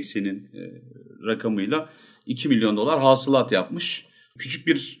yani 80'in rakamıyla $2 milyon hasılat yapmış. Küçük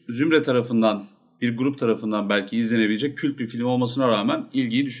bir zümre tarafından, bir grup tarafından belki izlenebilecek kült bir film olmasına rağmen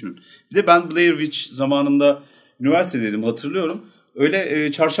ilgiyi düşünün. Bir de ben Blair Witch zamanında üniversitedeydim, hatırlıyorum.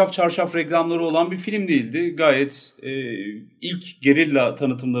 Öyle çarşaf çarşaf reklamları olan bir film değildi. Gayet ilk gerilla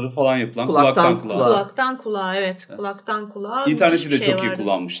tanıtımları falan yapılan kulaktan kulağa. Kulaktan kulağa, evet. Kulaktan kulağa. İnterneti de çok iyi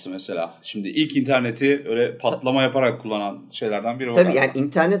kullanmıştı mesela. Şimdi ilk interneti öyle patlama yaparak kullanan şeylerden biri o. Tabii yani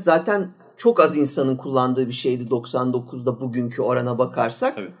internet zaten çok az insanın kullandığı bir şeydi 99'da bugünkü orana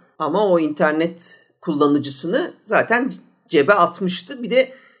bakarsak. Tabii. Ama o internet kullanıcısını zaten cebe atmıştı. Bir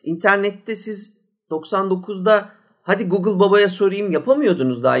de internette siz 99'da hadi Google Baba'ya sorayım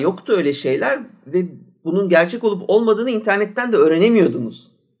yapamıyordunuz, daha yoktu öyle şeyler ve bunun gerçek olup olmadığını internetten de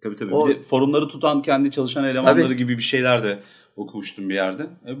öğrenemiyordunuz. Tabii. Bir de forumları tutan kendi çalışan elemanları gibi bir şeyler de okumuştum bir yerde.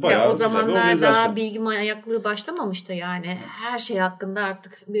 Bayağı ya o zamanlar daha bilgi manyaklığı başlamamıştı yani. Her şey hakkında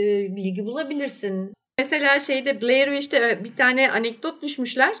artık bilgi bulabilirsin. Mesela Blair Witch'te bir tane anekdot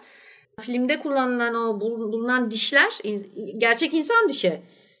düşmüşler. Filmde kullanılan o bulunan dişler gerçek insan dişi.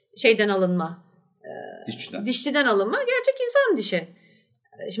 Alınma. Dişçiden alınma, gerçek insan dişi.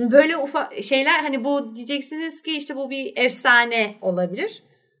 Şimdi böyle ufak şeyler, hani bu diyeceksiniz ki işte bu bir efsane olabilir.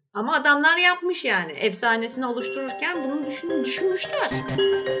 Ama adamlar yapmış yani. Efsanesini oluştururken bunu düşünmüşler.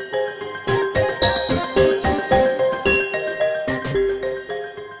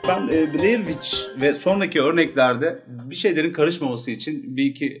 Ben Blair Witch ve sonraki örneklerde bir şeylerin karışmaması için bir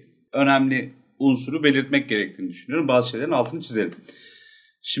iki önemli unsuru belirtmek gerektiğini düşünüyorum. Bazı şeylerin altını çizelim.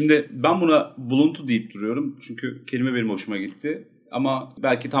 Şimdi ben buna Buluntu deyip duruyorum. Çünkü kelime benim hoşuma gitti. Ama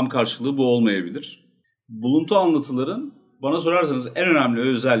belki tam karşılığı bu olmayabilir. Buluntu anlatıların bana sorarsanız en önemli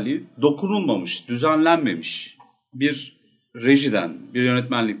özelliği dokunulmamış, düzenlenmemiş bir rejiden, bir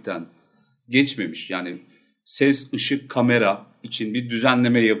yönetmenlikten geçmemiş. Yani ses, ışık, kamera için bir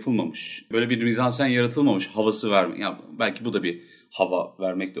düzenleme yapılmamış. Böyle bir mizansen yaratılmamış, havası vermek. Yani belki bu da bir hava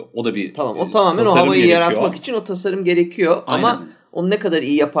vermek de, o da bir tamam, o tamamen o havayı gerekiyor. Yaratmak için o tasarım gerekiyor. Aynen. Ama onu ne kadar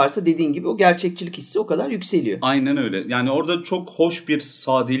iyi yaparsa dediğin gibi o gerçekçilik hissi o kadar yükseliyor. Aynen öyle. Yani orada çok hoş bir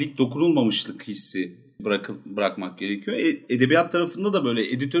sadelik, dokunulmamışlık hissi bırakmak gerekiyor. Edebiyat tarafında da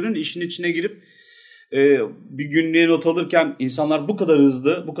böyle editörün işin içine girip bir günlüğe not alırken insanlar bu kadar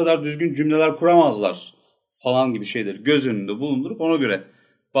hızlı, bu kadar düzgün cümleler kuramazlar falan gibi şeyleri göz önünde bulundurup ona göre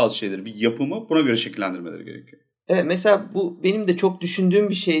bazı şeyleri, bir yapımı buna göre şekillendirmeleri gerekiyor. Evet, mesela bu benim de çok düşündüğüm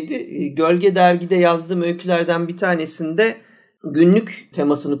bir şeydi. Gölge Dergi'de yazdığım öykülerden bir tanesinde günlük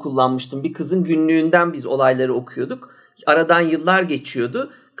temasını kullanmıştım. Bir kızın günlüğünden biz olayları okuyorduk. Aradan yıllar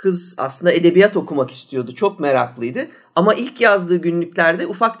geçiyordu. Kız aslında edebiyat okumak istiyordu. Çok meraklıydı. Ama ilk yazdığı günlüklerde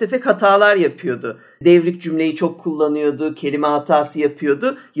ufak tefek hatalar yapıyordu. Devrik cümleyi çok kullanıyordu. Kelime hatası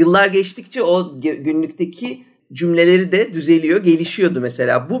yapıyordu. Yıllar geçtikçe o günlükteki cümleleri de düzeliyor, gelişiyordu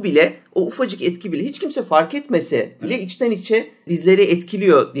mesela. Bu bile, o ufacık etki bile hiç kimse fark etmese bile içten içe bizleri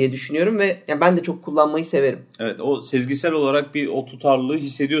etkiliyor diye düşünüyorum ve yani ben de çok kullanmayı severim. Evet, o sezgisel olarak bir o tutarlılığı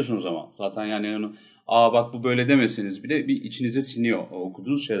hissediyorsunuz ama. Zaten yani onu bak bu böyle demeseniz bile bir içinize siniyor o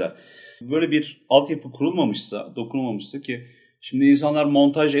okuduğunuz şeyler. Böyle bir altyapı kurulmamışsa, dokunulmamışsa ki şimdi insanlar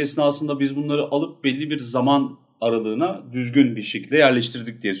montaj esnasında biz bunları alıp belli bir zaman aralığına düzgün bir şekilde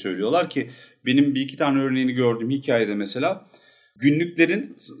yerleştirdik diye söylüyorlar ki benim bir iki tane örneğini gördüğüm hikayede mesela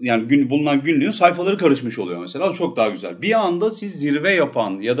günlüklerin, yani bulunan günlüğün sayfaları karışmış oluyor mesela. O çok daha güzel. Bir anda siz zirve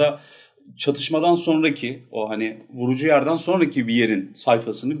yapan ya da çatışmadan sonraki, o hani vurucu yerden sonraki bir yerin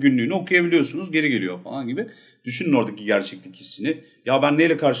sayfasını, günlüğünü okuyabiliyorsunuz. Geri geliyor falan gibi. Düşünün oradaki gerçeklik hissini. Ya ben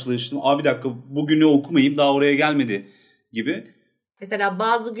neyle karşılaştım? Bir dakika, bugünü okumayayım, daha oraya gelmedi gibi. Mesela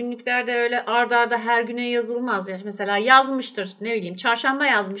bazı günlüklerde öyle ard arda her güne yazılmaz. Yani mesela yazmıştır, ne bileyim, çarşamba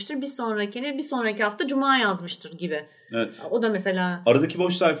yazmıştır, bir sonraki hafta cuma yazmıştır gibi. Evet. O da mesela. Aradaki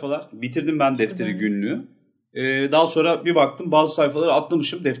boş sayfalar. Bitirdim ben defteri, günlüğü. Daha sonra bir baktım bazı sayfaları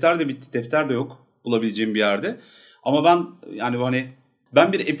atlamışım. Defter de bitti. Defter de yok bulabileceğim bir yerde. Ama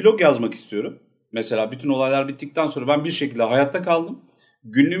ben bir epilog yazmak istiyorum. Mesela bütün olaylar bittikten sonra ben bir şekilde hayatta kaldım.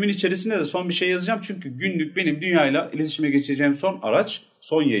 Günlüğümün içerisinde de son bir şey yazacağım. Çünkü günlük benim dünyayla iletişime geçeceğim son araç,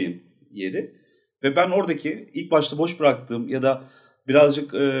 son yayın yeri. Ve ben oradaki ilk başta boş bıraktığım ya da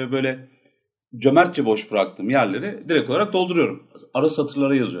birazcık böyle cömertçe boş bıraktığım yerleri direkt olarak dolduruyorum. Ara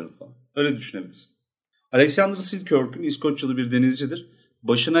satırlara yazıyorum falan. Öyle düşünebilirsin. Alexander Selkirk'ün, İskoçyalı bir denizcidir.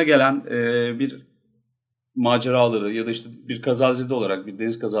 Başına gelen bir maceraları ya da işte bir kazazede olarak bir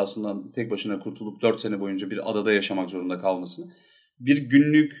deniz kazasından tek başına kurtulup 4 sene boyunca bir adada yaşamak zorunda kalmasını bir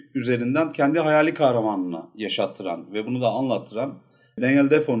günlük üzerinden kendi hayali kahramanına yaşattıran ve bunu da anlattıran Daniel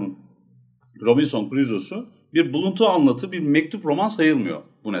Defoe'nun Robinson Crusoe'su bir buluntu anlatı, bir mektup roman sayılmıyor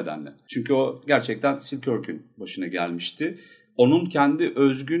bu nedenle. Çünkü o gerçekten Selkirk'ün başına gelmişti. Onun kendi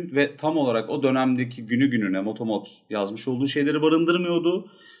özgün ve tam olarak o dönemdeki günü gününe motomot yazmış olduğu şeyleri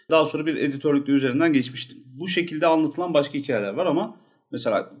barındırmıyordu. Daha sonra bir editörlükle üzerinden geçmişti. Bu şekilde anlatılan başka hikayeler var ama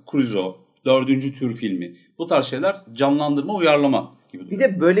mesela Crusoe, dördüncü tür filmi. Bu tarz şeyler canlandırma, uyarlama gibi duruyor. Bir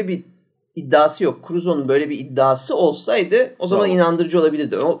de böyle bir iddiası yok. Crusoe'nun böyle bir iddiası olsaydı o zaman inandırıcı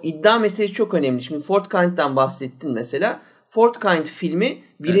olabilirdi. O iddia meselesi çok önemli. Şimdi Fort Kind'den bahsettin mesela. Fort Kind filmi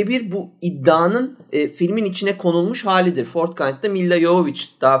birebir bu iddianın filmin içine konulmuş halidir. Fort Kind'da Milla Jovovich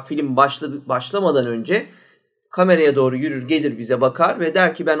daha film başlamadan önce kameraya doğru yürür, gelir bize bakar ve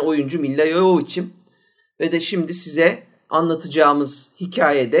der ki ben oyuncu Milla Jovovich'im ve de şimdi size anlatacağımız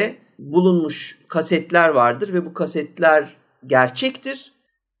hikayede bulunmuş kasetler vardır ve bu kasetler gerçektir.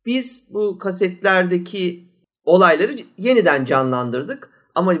 Biz bu kasetlerdeki olayları yeniden canlandırdık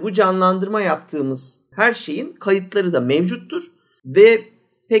ama bu canlandırma yaptığımız her şeyin kayıtları da mevcuttur ve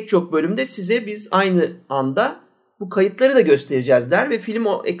pek çok bölümde size biz aynı anda bu kayıtları da göstereceğiz der ve film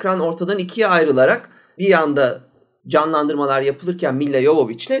ekran ortadan ikiye ayrılarak bir yanda canlandırmalar yapılırken Milla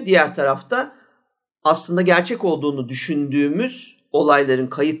Jovovich'le diğer tarafta aslında gerçek olduğunu düşündüğümüz olayların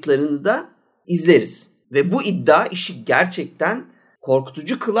kayıtlarını da izleriz. Ve bu iddia işi gerçekten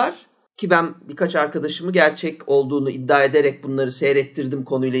korkutucu kılar ki ben birkaç arkadaşımı gerçek olduğunu iddia ederek bunları seyrettirdim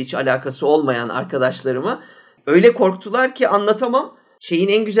konuyla hiç alakası olmayan arkadaşlarıma. Öyle korktular ki anlatamam. Şeyin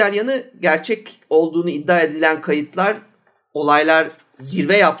en güzel yanı gerçek olduğunu iddia edilen kayıtlar, olaylar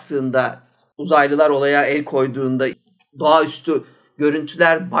zirve yaptığında, uzaylılar olaya el koyduğunda, doğaüstü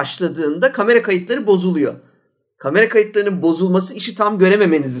görüntüler başladığında kamera kayıtları bozuluyor. Kamera kayıtlarının bozulması işi tam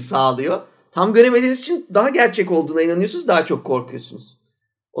görememenizi sağlıyor. Tam göremediğiniz için daha gerçek olduğuna inanıyorsunuz, daha çok korkuyorsunuz.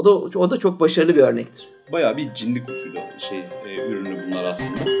 O da çok başarılı bir örnektir. Bayağı bir cinlik usulü ürünü bunlar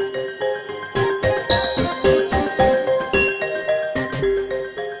aslında.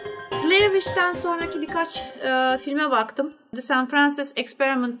 Blair Witch'ten sonraki birkaç filme baktım. The San Francisco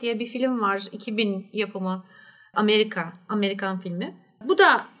Experiment diye bir film var. 2000 yapımı. Amerikan filmi. Bu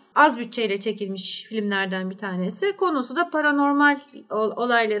da az bütçeyle çekilmiş filmlerden bir tanesi. Konusu da paranormal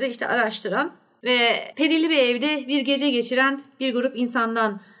olayları işte araştıran ve perili bir evde bir gece geçiren bir grup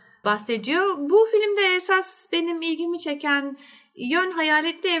insandan bahsediyor. Bu filmde esas benim ilgimi çeken yön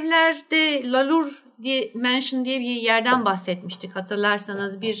hayaletli evlerde Lalur Mansion diye bir yerden bahsetmiştik.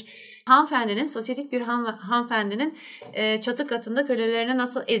 Hatırlarsanız bir hanımefendinin, sosyetik bir hanımefendinin çatı katında kölelerine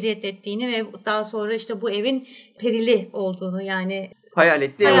nasıl eziyet ettiğini ve daha sonra işte bu evin perili olduğunu yani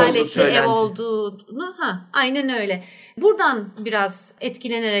hayaletli ev olduğunu aynen öyle. Buradan biraz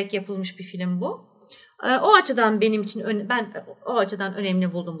etkilenerek yapılmış bir film bu. O açıdan benim için o açıdan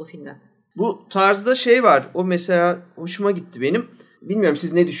önemli buldum bu filmi. Bu tarzda şey var. O mesela hoşuma gitti benim. Bilmiyorum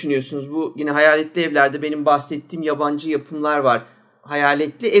siz ne düşünüyorsunuz? Bu yine hayaletli evlerde benim bahsettiğim yabancı yapımlar var.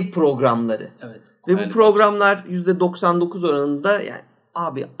 Hayaletli ev programları. Evet. Ve bu programlar %99 oranında yani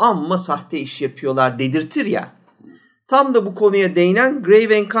abi amma sahte iş yapıyorlar dedirtir ya. Tam da bu konuya değinen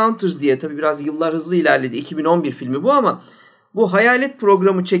Grave Encounters diye tabii biraz yıllar hızlı ilerledi. 2011 filmi bu ama bu hayalet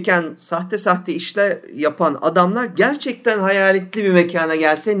programı çeken sahte işler yapan adamlar gerçekten hayaletli bir mekana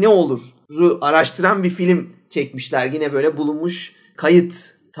gelse ne olur? Araştıran bir film çekmişler. Yine böyle bulunmuş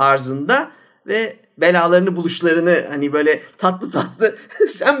kayıt tarzında ve belalarını buluşlarını hani böyle tatlı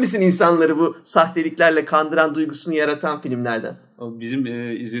sen misin insanları bu sahteliklerle kandıran duygusunu yaratan filmlerden? Bizim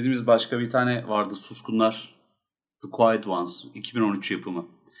izlediğimiz başka bir tane vardı. Suskunlar. The Quiet Ones. 2013 yapımı.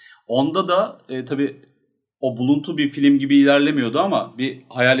 Onda da tabii o Buluntu bir film gibi ilerlemiyordu ama bir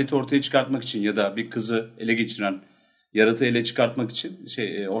hayaleti ortaya çıkartmak için ya da bir kızı ele geçiren yaratığı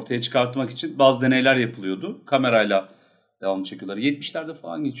ortaya çıkartmak için bazı deneyler yapıyordu. Kamerayla devamlı çekiyorlar. 70'lerde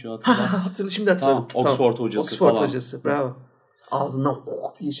falan geçiyor hatırla. Şimdi hatırladım. Oxford hocası Oxford falan. Hocası bravo. Ağzından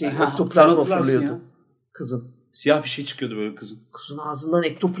diye ektoplazma fırlıyordu kızın. Siyah bir şey çıkıyordu böyle kızın. Kızın ağzından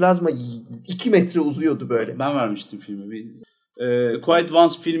ektoplazma 2 metre uzuyordu böyle. Ben vermiştim filmi. Quiet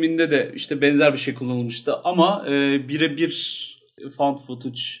Ones filminde de işte benzer bir şey kullanılmıştı ama birebir found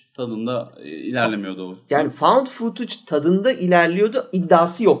footage tadında ilerlemiyordu o. Yani found footage tadında ilerliyordu,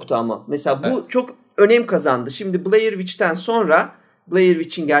 iddiası yoktu ama. Mesela bu çok önem kazandı. Şimdi Blair Witch'ten sonra Blair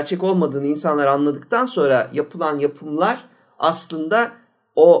Witch'in gerçek olmadığını insanlar anladıktan sonra yapılan yapımlar aslında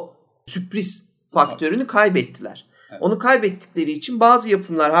o sürpriz faktörünü kaybettiler. Evet. Onu kaybettikleri için bazı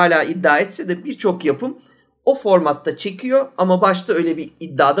yapımlar hala iddia etse de birçok yapım o formatta çekiyor ama başta öyle bir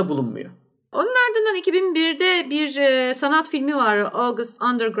iddiada bulunmuyor. Onun ardından 2001'de bir sanat filmi var, August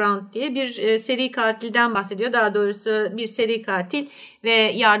Underground diye bir seri katilden bahsediyor. Daha doğrusu bir seri katil ve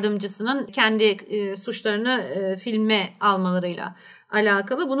yardımcısının kendi suçlarını filme almalarıyla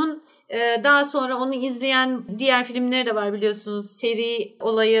alakalı. Bunun daha sonra onu izleyen diğer filmleri de var biliyorsunuz. Seri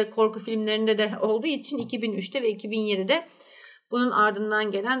olayı korku filmlerinde de olduğu için 2003'te ve 2007'de bunun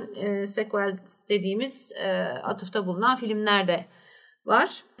ardından gelen sequel dediğimiz atıfta bulunan filmler de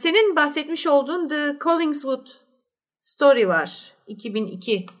var. Senin bahsetmiş olduğun The Collingswood Story var.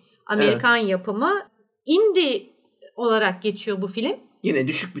 2002 Amerikan yapımı. Indie olarak geçiyor bu film. Yine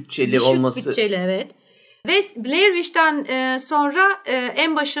düşük bütçeli olması. Düşük bütçeli, evet. Ve Blair Witch'ten sonra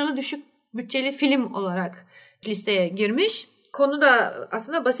en başarılı düşük bütçeli film olarak listeye girmiş. Konu da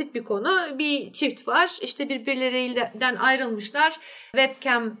aslında basit bir konu. Bir çift var. İşte birbirlerinden ayrılmışlar.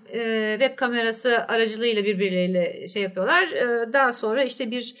 Web kamerası aracılığıyla birbirleriyle şey yapıyorlar. Daha sonra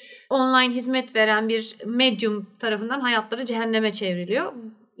işte bir online hizmet veren bir medyum tarafından hayatları cehenneme çevriliyor.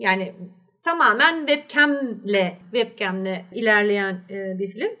 Yani tamamen webcamle ilerleyen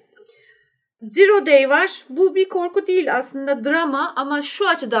bir film. Zero Day var. Bu bir korku değil aslında, drama ama şu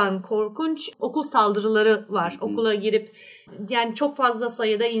açıdan korkunç. Okul saldırıları var. Okula girip yani çok fazla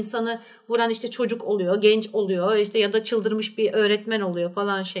sayıda insanı vuran işte çocuk oluyor, genç oluyor işte ya da çıldırmış bir öğretmen oluyor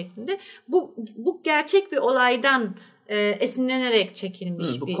falan şeklinde. Bu gerçek bir olaydan esinlenerek çekilmiş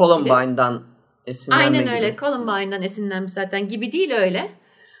bir film. Columbine'dan esinlenme Aynen gibi. öyle. Columbine'dan esinlenmiş zaten gibi değil öyle.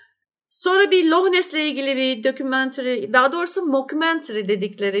 Sonra bir Loch Ness'le ilgili bir documentary, daha doğrusu mockumentary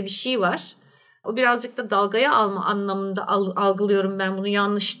dedikleri bir şey var. O birazcık da dalgaya alma anlamında algılıyorum ben bunu.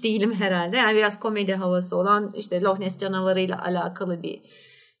 Yanlış değilim herhalde. Yani biraz komedi havası olan işte Loch Ness canavarıyla alakalı bir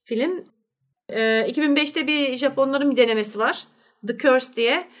film. 2005'te bir Japonların bir denemesi var. The Curse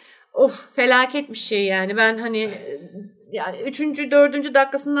diye. Of, felaket bir şey yani. Ben hani yani 3. 4.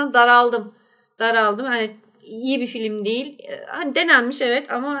 dakikasından daraldım. Hani iyi bir film değil. Hani denenmiş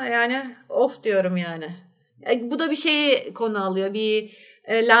evet ama yani of diyorum yani. Bu da bir şeyi konu alıyor. Bir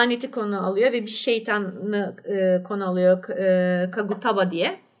laneti konu alıyor ve bir şeytanı konu alıyor. Kagutaba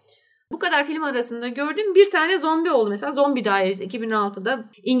diye. Bu kadar film arasında gördüğüm bir tane zombi oldu. Mesela Zombie Diaries 2006'da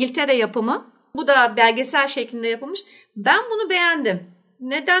İngiltere yapımı. Bu da belgesel şeklinde yapılmış. Ben bunu beğendim.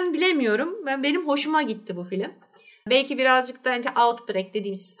 Neden bilemiyorum. Benim hoşuma gitti bu film. Belki birazcık da önce outbreak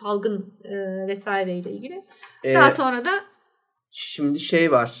dediğimiz salgın vesaireyle ilgili. Daha sonra da şimdi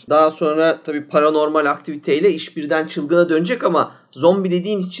şey var. Daha sonra tabii paranormal aktiviteyle iş birden çılgına dönecek ama zombi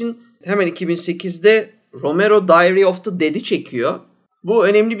dediğin için hemen 2008'de Romero Diary of the Dead'i çekiyor. Bu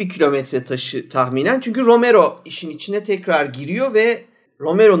önemli bir kilometre taşı tahminen. Çünkü Romero işin içine tekrar giriyor ve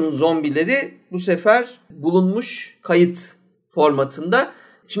Romero'nun zombileri bu sefer bulunmuş kayıt formatında.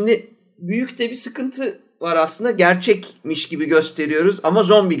 Şimdi büyük de bir sıkıntı var aslında. Gerçekmiş gibi gösteriyoruz ama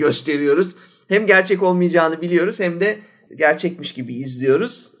zombi gösteriyoruz. Hem gerçek olmayacağını biliyoruz hem de gerçekmiş gibi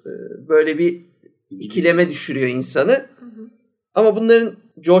izliyoruz. Böyle bir ikileme düşürüyor insanı. Ama bunların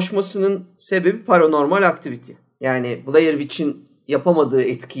coşmasının sebebi paranormal aktivite. Yani Blair Witch'in yapamadığı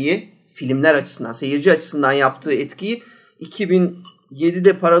etkiyi, filmler açısından, seyirci açısından yaptığı etkiyi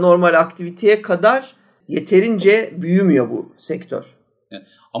 2007'de paranormal aktiviteye kadar yeterince büyümüyor bu sektör.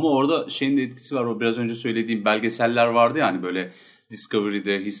 Ama orada şeyin de etkisi var. O biraz önce söylediğim belgeseller vardı ya hani böyle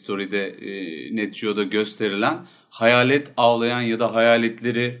Discovery'de, History'de, Net Geo'da gösterilen hayalet avlayan ya da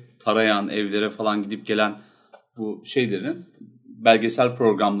hayaletleri tarayan, evlere falan gidip gelen bu şeylerin belgesel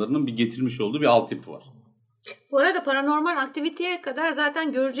programlarının bir getirmiş olduğu bir altyapı var. Bu arada paranormal aktiviteye kadar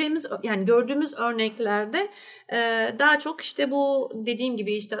zaten gördüğümüz örneklerde daha çok işte bu dediğim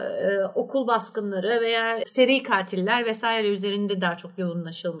gibi işte okul baskınları veya seri katiller vesaire üzerinde daha çok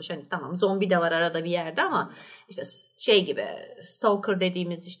yoğunlaşılmış. Hani tamam zombi de var arada bir yerde ama işte şey gibi stalker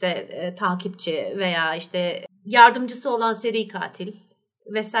dediğimiz işte takipçi veya işte yardımcısı olan seri katil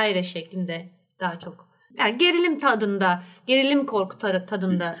vesaire şeklinde daha çok. Yani gerilim korku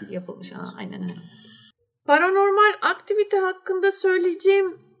tadında yapılmış. Aynen öyle. Paranormal aktivite hakkında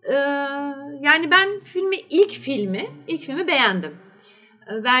söyleyeceğim yani ben ilk filmi beğendim.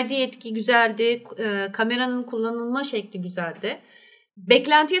 Verdiği etki güzeldi. Kameranın kullanılma şekli güzeldi.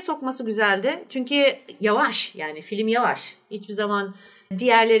 Beklentiye sokması güzeldi. Çünkü yavaş yani film yavaş. Hiçbir zaman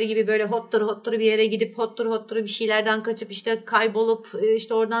diğerleri gibi böyle hotturu bir yere gidip hotturu bir şeylerden kaçıp işte kaybolup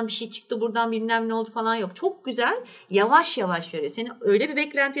işte oradan bir şey çıktı buradan bilmem ne oldu falan yok. Çok güzel yavaş veriyor. Seni öyle bir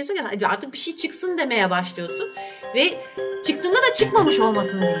beklentiye sokuyor. Artık bir şey çıksın demeye başlıyorsun. Ve çıktığında da çıkmamış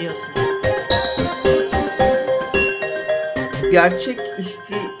olmasını diliyorsun. Gerçek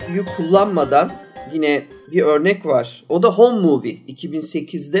üstüyü kullanmadan yine bir örnek var. O da Home Movie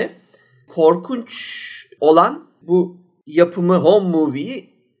 2008'de korkunç olan bu yapımı Home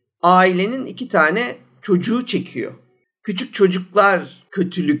Movie'yi ailenin 2 tane çocuğu çekiyor. Küçük çocuklar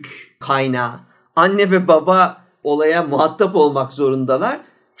kötülük kaynağı. Anne ve baba olaya muhatap olmak zorundalar.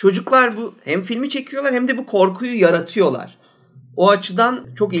 Çocuklar bu hem filmi çekiyorlar hem de bu korkuyu yaratıyorlar. O açıdan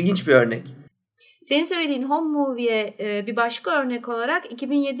çok ilginç bir örnek. Senin söylediğin Home Movie'ye bir başka örnek olarak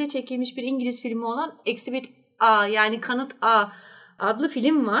 2007'de çekilmiş bir İngiliz filmi olan Exhibit A yani Kanıt A adlı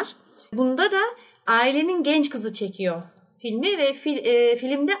film var. Bunda da ailenin genç kızı çekiyor filmi ve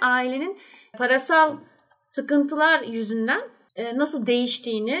filmde ailenin parasal sıkıntılar yüzünden nasıl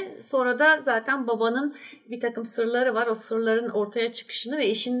değiştiğini, sonra da zaten babanın bir takım sırları var. O sırların ortaya çıkışını ve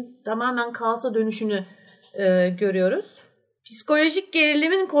işin tamamen kaosa dönüşünü görüyoruz. Psikolojik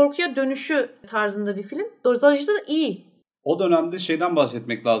gerilimin korkuya dönüşü tarzında bir film. Dozajı da iyi. O dönemde şeyden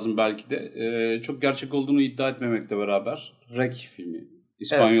bahsetmek lazım belki de. Çok gerçek olduğunu iddia etmemekle beraber Rec filmi.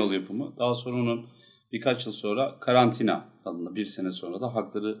 İspanyol yapımı. Daha sonra onun birkaç yıl sonra Karantina adında, bir sene sonra da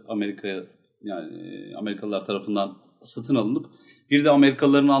hakları Amerika'ya, yani Amerikalılar tarafından satın alınıp bir de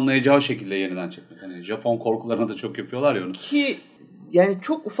Amerikalıların anlayacağı şekilde yeniden çekmek. Yani Japon korkularına da çok yapıyorlar ya onu. Ki yani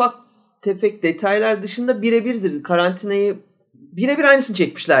çok ufak tefek detaylar dışında birebirdir. Karantinayı birebir aynısını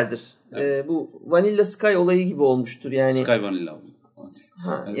çekmişlerdir. Evet. Bu Vanilla Sky olayı gibi olmuştur yani. Sky Vanilla.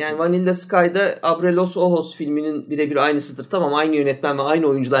 Evet. Yani Vanilla Sky'da Abre Los Ojos filminin birebir aynısıdır. Tamam, aynı yönetmen ve aynı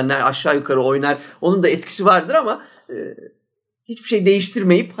oyuncular aşağı yukarı oynar. Onun da etkisi vardır ama hiçbir şey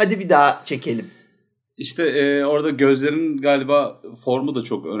değiştirmeyip hadi bir daha çekelim. İşte orada gözlerin galiba formu da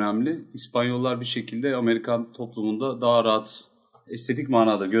çok önemli. İspanyollar bir şekilde Amerikan toplumunda daha rahat, estetik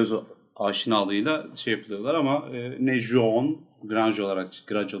manada göz aşinalığıyla şey yapıyorlar ama ne Joan, Grange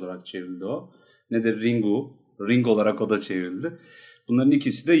olarak çevrildi o. Ne de Ring olarak o da çevrildi. Bunların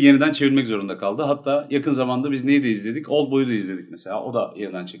ikisi de yeniden çevrilmek zorunda kaldı. Hatta yakın zamanda biz neyi de izledik? Oldboy'u da izledik mesela. O da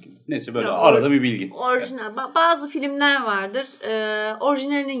yeniden çekildi. Neyse böyle arada bir bilgi. Orijinal. Bazı filmler vardır.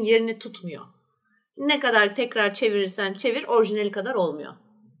 Orijinalinin yerini tutmuyor. Ne kadar tekrar çevirirsen çevir, orijinali kadar olmuyor.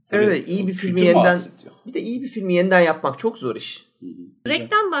 Evet, iyi bir filmi yeniden, bir de iyi bir filmi yeniden yapmak çok zor iş.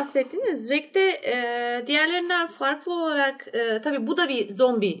 Rec'ten bahsettiniz. Rec'te diğerlerinden farklı olarak tabii bu da bir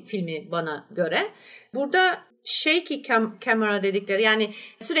zombi filmi bana göre. Burada shaky camera dedikleri, yani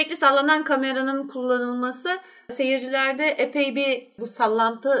sürekli sallanan kameranın kullanılması seyircilerde epey bir bu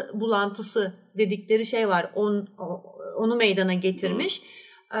sallantı bulantısı dedikleri şey var. Onu meydana getirmiş.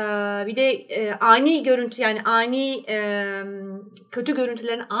 Bir de ani görüntü, yani ani kötü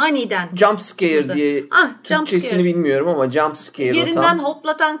görüntülerin aniden jump scare diye Türkçesini bilmiyorum ama jump scare yerinden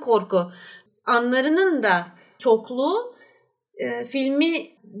hoplatan korku anlarının da çokluğu filmi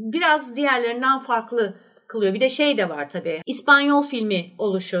biraz diğerlerinden farklı kılıyor. Bir de şey de var tabii, İspanyol filmi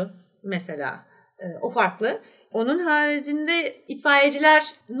oluşu mesela, o farklı. Onun haricinde itfaiyeciler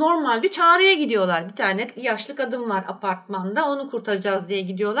normal bir çağrıya gidiyorlar. Bir tane yaşlı kadın var apartmanda, onu kurtaracağız diye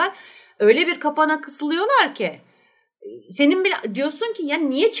gidiyorlar. Öyle bir kapana kısılıyorlar ki senin bile diyorsun ki ya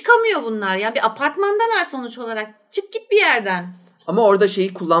niye çıkamıyor bunlar? Ya bir apartmandalar sonuç olarak. Çık git bir yerden. Ama orada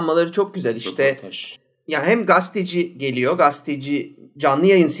şeyi kullanmaları çok güzel işte. Ya hem gazeteci geliyor, gazeteci canlı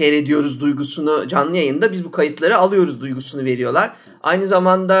yayın seyrediyoruz duygusunu, canlı yayında biz bu kayıtları alıyoruz duygusunu veriyorlar. Aynı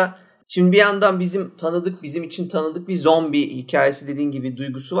zamanda şimdi bir yandan bizim için tanıdık bir zombi hikayesi dediğin gibi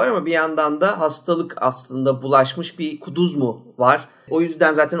duygusu var ama bir yandan da hastalık aslında bulaşmış bir kuduz mu var? O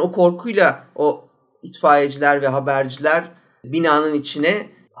yüzden zaten o korkuyla o itfaiyeciler ve haberciler binanın içine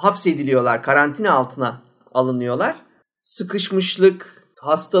hapsediliyorlar, karantina altına alınıyorlar. Sıkışmışlık,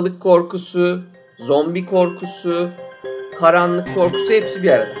 hastalık korkusu, zombi korkusu, karanlık korkusu hepsi bir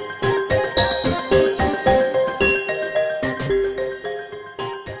arada.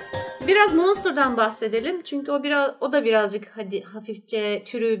 Biraz Monster'dan bahsedelim. Çünkü o da birazcık hafifçe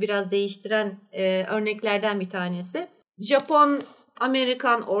türü biraz değiştiren örneklerden bir tanesi.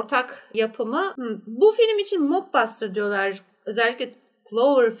 Japon-Amerikan ortak yapımı. Bu film için mockbuster diyorlar. Özellikle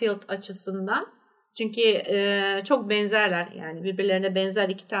Cloverfield açısından. Çünkü çok benzerler. Yani birbirlerine benzer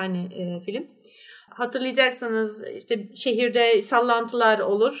iki tane film. Hatırlayacaksınız işte şehirde sallantılar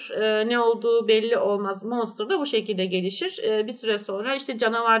olur. Ne olduğu belli olmaz. Monster da bu şekilde gelişir. Bir süre sonra işte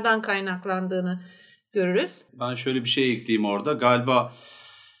canavardan kaynaklandığını görürüz. Ben şöyle bir şey ekleyeyim orada. Galiba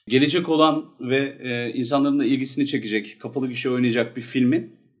gelecek olan ve insanların da ilgisini çekecek, kapalı gişe oynayacak bir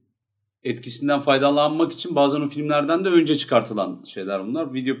filmin etkisinden faydalanmak için bazen o filmlerden de önce çıkartılan şeyler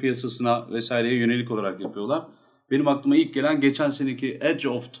bunlar. Video piyasasına vesaireye yönelik olarak yapıyorlar. Benim aklıma ilk gelen geçen seneki Edge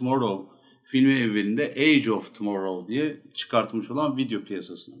of Tomorrow filmi evvelinde Age of Tomorrow diye çıkartılmış olan video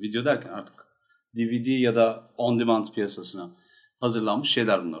piyasasına. Video derken artık DVD ya da on demand piyasasına hazırlanmış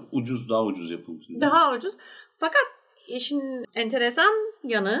şeyler bunlar. Daha ucuz yapılmış. Daha ucuz. Fakat işin enteresan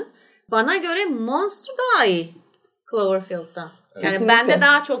yanı bana göre Monster daha iyi Cloverfield'dan. Yani kesinlikle. Bende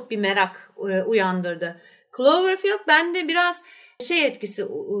daha çok bir merak uyandırdı. Cloverfield bende biraz şey etkisi,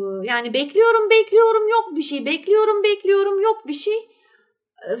 yani bekliyorum yok bir şey, bekliyorum yok bir şey.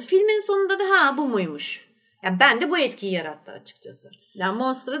 Filmin sonunda da bu muymuş? Yani ben de bu etkiyi yarattı açıkçası. Yani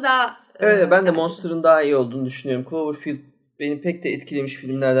Monster'ı daha... Evet, ben de Monster'ın daha iyi olduğunu düşünüyorum. Cloverfield beni pek de etkilemiş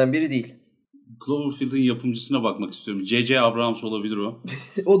filmlerden biri değil. Cloverfield'in yapımcısına bakmak istiyorum. J.J. Abrams olabilir o.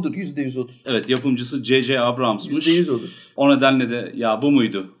 Odur, %100 odur. Evet, yapımcısı J.J. Abrams'mış. %100 olur. O nedenle de ya bu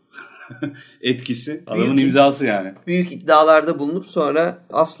muydu etkisi. Adamın imzası yani. Büyük iddialarda bulunup sonra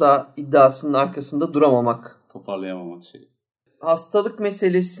asla iddiasının arkasında duramamak. Toparlayamamak şey. Hastalık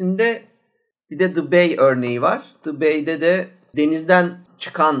meselesinde bir de The Bay örneği var. The Bay'de de denizden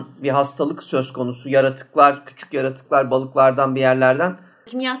çıkan bir hastalık söz konusu. Yaratıklar, küçük yaratıklar balıklardan bir yerlerden.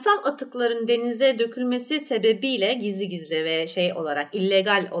 Kimyasal atıkların denize dökülmesi sebebiyle gizli gizli ve olarak,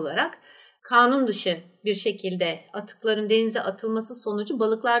 illegal olarak kanun dışı bir şekilde atıkların denize atılması sonucu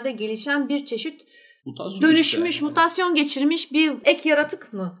balıklarda gelişen bir çeşit dönüşmüş, mutasyon geçirmiş bir ek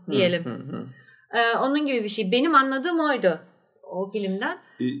yaratık mı diyelim. Onun gibi bir şey. Benim anladığım oydu o filmden.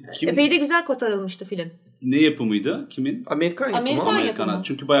 Epey de güzel kotarılmıştı film. Ne yapımıydı? Kimin? Amerikan yapımı.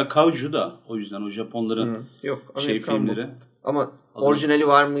 Çünkü bayağı kaiju da o yüzden o Japonların filmleri. Ama orijinali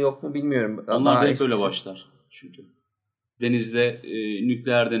var mı yok mu bilmiyorum. Onlar da hep böyle başlar çünkü. Denizde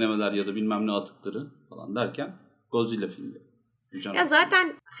nükleer denemeler ya da bilmem ne atıkları falan derken Godzilla filmi. Ya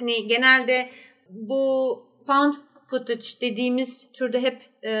zaten hani genelde bu found footage dediğimiz türde hep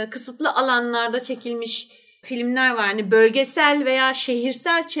kısıtlı alanlarda çekilmiş filmler var. Hani bölgesel veya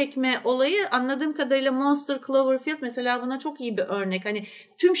şehirsel çekme olayı anladığım kadarıyla Monster Cloverfield mesela buna çok iyi bir örnek. Hani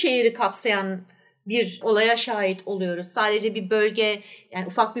tüm şehri kapsayan bir olaya şahit oluyoruz. Sadece bir bölge, yani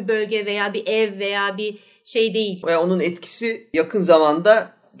ufak bir bölge veya bir ev veya bir şey değil. Ve onun etkisi yakın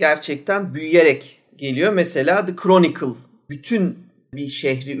zamanda gerçekten büyüyerek geliyor. Mesela The Chronicle, bütün bir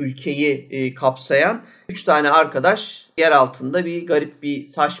şehri, ülkeyi kapsayan 3 tane arkadaş yer altında bir garip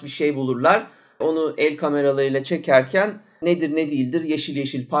bir taş bir şey bulurlar. Onu el kameralarıyla çekerken nedir ne değildir, yeşil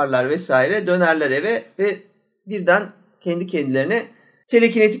yeşil parlar vesaire, dönerler eve ve birden kendi kendilerine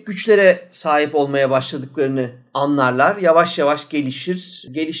telekinetik güçlere sahip olmaya başladıklarını anlarlar. Yavaş yavaş gelişir.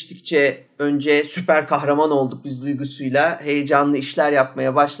 Geliştikçe önce süper kahraman olduk biz duygusuyla heyecanlı işler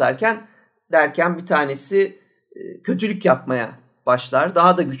yapmaya başlarken derken bir tanesi kötülük yapmaya başlar.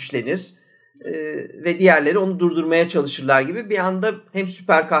 Daha da güçlenir. Ve diğerleri onu durdurmaya çalışırlar gibi bir anda hem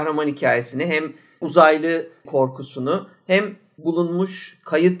süper kahraman hikayesini hem uzaylı korkusunu hem bulunmuş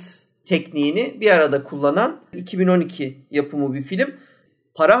kayıt tekniğini bir arada kullanan 2012 yapımı bir film.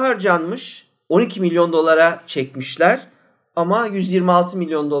 Para harcanmış, 12 milyon dolara çekmişler ama 126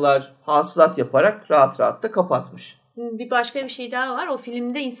 milyon dolar hasılat yaparak rahat rahat da kapatmış. Bir başka bir şey daha var. O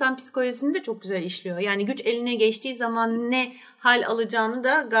filmde insan psikolojisini de çok güzel işliyor. Yani güç eline geçtiği zaman ne hal alacağını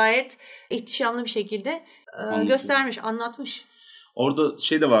da gayet ihtişamlı bir şekilde göstermiş, anlatmış. Orada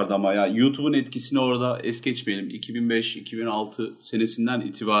şey de vardı ama ya YouTube'un etkisini orada es geçmeyelim. 2005-2006 senesinden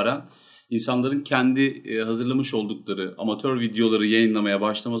itibaren insanların kendi hazırlamış oldukları amatör videoları yayınlamaya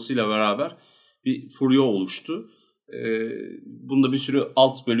başlamasıyla beraber bir furya oluştu. Bunda bir sürü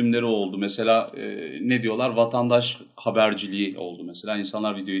alt bölümleri oldu. Mesela ne diyorlar? Vatandaş haberciliği oldu mesela.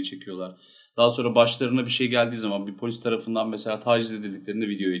 İnsanlar videoyu çekiyorlar. Daha sonra başlarına bir şey geldiği zaman bir polis tarafından mesela taciz edildiklerinde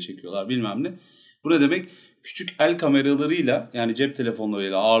videoya çekiyorlar bilmem ne. Bu ne demek? Küçük el kameralarıyla yani cep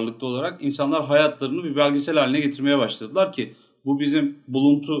telefonlarıyla ağırlıklı olarak insanlar hayatlarını bir belgesel haline getirmeye başladılar ki bu bizim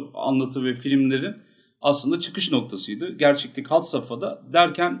Buluntu, Anlatı ve filmlerin aslında çıkış noktasıydı. Gerçeklik had safhada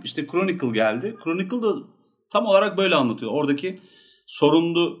derken işte Chronicle geldi. Chronicle da tam olarak böyle anlatıyor. Oradaki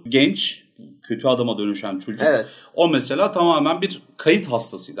sorunlu genç, kötü adama dönüşen çocuk. Evet. O mesela tamamen bir kayıt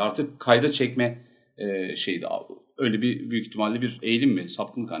hastasıydı. Artık kayda çekme şeydi. Öyle bir büyük ihtimalle bir eğilim mi?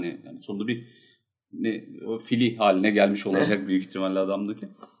 Sapkınlık hani yani sonunda bir fili haline gelmiş olacak büyük ihtimalle adamdaki.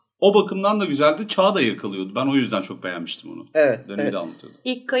 O bakımdan da güzeldi. Çağ da yakalıyordu. Ben o yüzden çok beğenmiştim onu. Evet. Dönemi de anlatıyordu.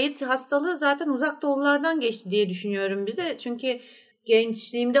 İlk kayıt hastalığı zaten uzak doğulardan geçti diye düşünüyorum bize. Çünkü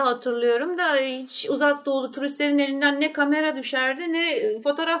gençliğimde hatırlıyorum da hiç uzak doğulu turistlerin elinden ne kamera düşerdi ne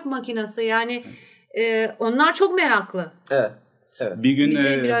fotoğraf makinesi. Yani onlar çok meraklı. Evet. Evet. Bir gün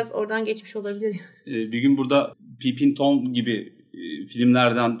bize biraz oradan geçmiş olabilir. Bir gün burada Peeping Tom gibi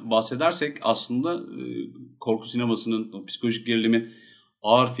filmlerden bahsedersek aslında korku sinemasının o psikolojik gerilimi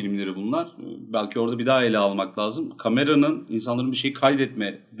ağır filmleri bunlar. Belki orada bir daha ele almak lazım. Kameranın insanların bir şeyi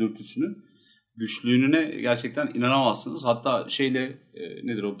kaydetme dürtüsünü, güçlüğüne gerçekten inanamazsınız. Hatta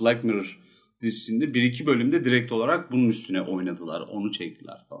nedir o Black Mirror dizisinde 1-2 bölümde direkt olarak bunun üstüne oynadılar. Onu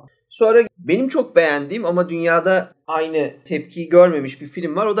çektiler falan. Sonra benim çok beğendiğim ama dünyada aynı tepkiyi görmemiş bir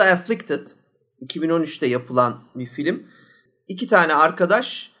film var. O da Afflicted. 2013'te yapılan bir film. 2 tane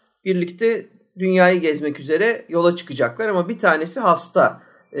arkadaş birlikte dünyayı gezmek üzere yola çıkacaklar ama bir tanesi hasta.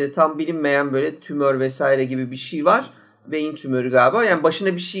 Tam bilinmeyen böyle tümör vesaire gibi bir şey var. Beyin tümörü galiba. Yani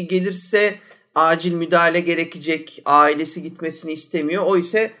başına bir şey gelirse acil müdahale gerekecek. Ailesi gitmesini istemiyor. O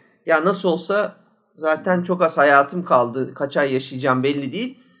ise ya nasıl olsa zaten çok az hayatım kaldı. Kaç ay yaşayacağım belli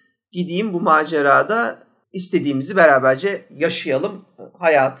değil. Gideyim bu macerada istediğimizi beraberce yaşayalım.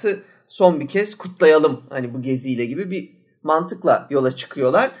 Hayatı son bir kez kutlayalım. Hani bu geziyle gibi bir mantıkla yola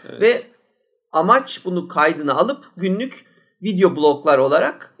çıkıyorlar. Evet. Ve amaç bunu kaydına alıp günlük video bloglar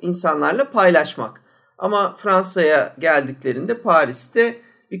olarak insanlarla paylaşmak. Ama Fransa'ya geldiklerinde Paris'te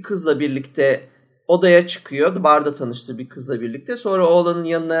bir kızla birlikte odaya çıkıyor. Barda tanıştığı bir kızla birlikte. Sonra oğlanın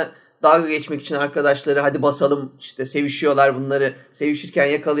yanına dalga geçmek için arkadaşları hadi basalım işte sevişiyorlar bunları sevişirken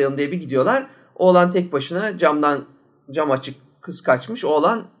yakalayalım diye bir gidiyorlar. Oğlan tek başına cam açık kız kaçmış.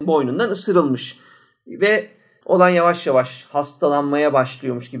 Oğlan boynundan ısırılmış. Ve oğlan yavaş yavaş hastalanmaya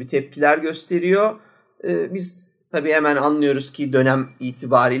başlıyormuş gibi tepkiler gösteriyor. Biz tabii hemen anlıyoruz ki dönem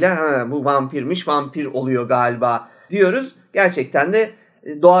itibariyle bu vampirmiş, vampir oluyor galiba diyoruz. Gerçekten de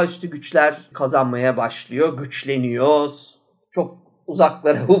doğaüstü güçler kazanmaya başlıyor, güçleniyor. Çok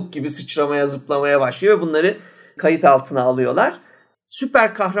uzaklara Hulk gibi sıçramaya, zıplamaya başlıyor ve bunları kayıt altına alıyorlar.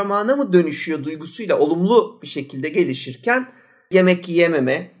 Süper kahramana mı dönüşüyor duygusuyla olumlu bir şekilde gelişirken yemek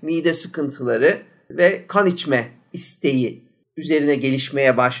yiyememe, mide sıkıntıları ve kan içme isteği üzerine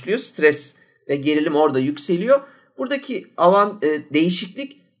gelişmeye başlıyor. Stres ve gerilim orada yükseliyor. Buradaki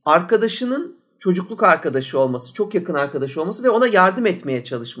değişiklik arkadaşının çocukluk arkadaşı olması, çok yakın arkadaşı olması ve ona yardım etmeye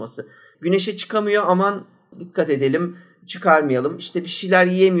çalışması. Güneşe çıkamıyor, aman dikkat edelim, çıkarmayalım. İşte bir şeyler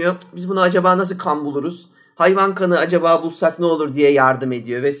yiyemiyor, biz bunu acaba nasıl kan buluruz? Hayvan kanı acaba bulsak ne olur diye yardım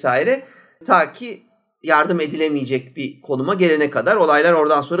ediyor vesaire. Ta ki yardım edilemeyecek bir konuma gelene kadar olaylar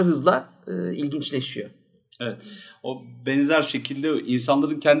oradan sonra hızla ilginçleşiyor. Evet. O benzer şekilde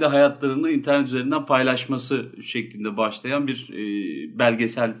insanların kendi hayatlarını internet üzerinden paylaşması şeklinde başlayan bir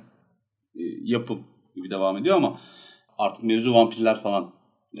belgesel yapım gibi devam ediyor ama artık mevzu vampirler falan.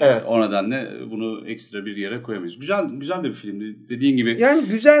 Evet. O nedenle bunu ekstra bir yere koyamayız. Güzel de bir filmdi. Dediğin gibi. Yani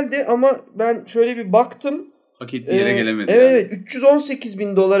güzeldi ama ben şöyle bir baktım. Hak ettiği yere gelemedi. Evet, yani.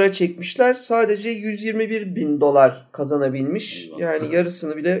 $318.000 çekmişler. Sadece $121.000 kazanabilmiş. Eyvallah. Yani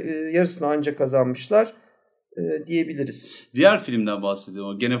yarısını ancak kazanmışlar diyebiliriz. Diğer filmden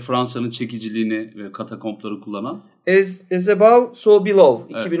bahsediyorum. Gene Fransa'nın çekiciliğini ve katakompları kullanan. S01e16, s01e16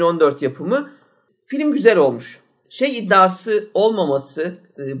 Evet. 2014 yapımı. Film güzel olmuş. İddiası olmaması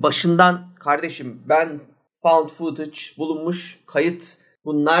başından kardeşim ben found footage bulunmuş kayıt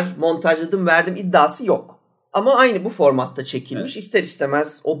bunlar montajladım verdim iddiası yok. Ama aynı bu formatta çekilmiş. Evet. İster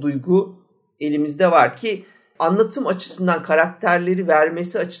istemez o duygu elimizde var ki anlatım açısından karakterleri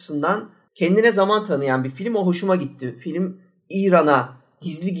vermesi açısından kendine zaman tanıyan bir film. O hoşuma gitti. Film İran'a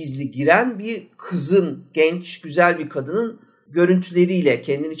gizli gizli giren bir kızın, genç güzel bir kadının görüntüleriyle,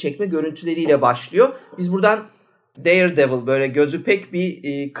 kendini çekme görüntüleriyle başlıyor. Biz buradan Daredevil böyle gözü pek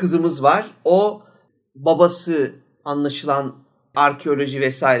bir kızımız var. O babası anlaşılan arkeoloji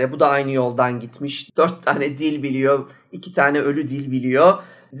vesaire bu da aynı yoldan gitmiş. 4 tane dil biliyor, 2 tane ölü dil biliyor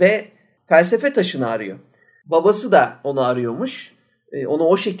ve felsefe taşını arıyor. Babası da onu arıyormuş. Onu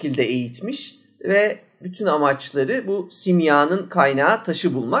o şekilde eğitmiş ve bütün amaçları bu simyanın kaynağı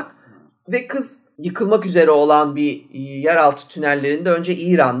taşı bulmak. Ve kız yıkılmak üzere olan bir yeraltı tünellerinde önce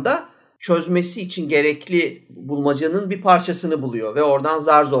İran'da çözmesi için gerekli bulmacanın bir parçasını buluyor ve oradan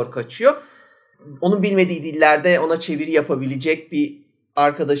zar zor kaçıyor. Onun bilmediği dillerde ona çeviri yapabilecek bir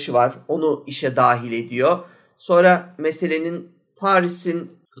arkadaşı var. Onu işe dahil ediyor. Sonra meselenin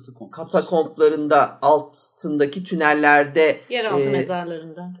Paris'in katakomplarında altındaki tünellerde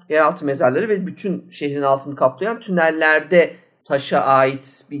yeraltı mezarları ve bütün şehrin altını kaplayan tünellerde taşa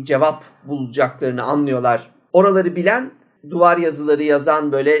ait bir cevap bulacaklarını anlıyorlar. Oraları bilen duvar yazıları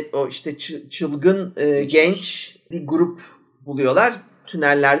yazan böyle o işte çılgın genç bir grup buluyorlar.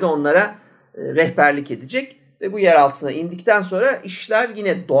 Tünellerde onlara rehberlik edecek ve bu yer altına indikten sonra işler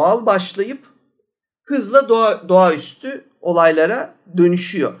yine doğal başlayıp hızla doğaüstü olaylara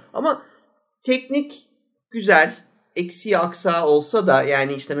dönüşüyor. Ama teknik güzel, eksiği aksağı olsa da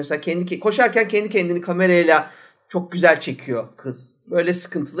yani işte mesela koşarken kendi kendini kamerayla çok güzel çekiyor kız. Böyle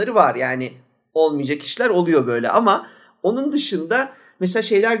sıkıntıları var yani olmayacak işler oluyor böyle ama onun dışında mesela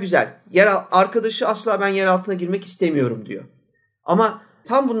şeyler güzel. Arkadaşı asla ben yer altına girmek istemiyorum diyor. Ama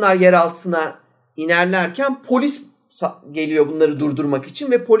tam bunlar yer altına inerlerken polis geliyor bunları durdurmak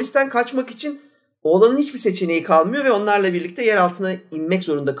için ve polisten kaçmak için oğlanın hiçbir seçeneği kalmıyor ve onlarla birlikte yer altına inmek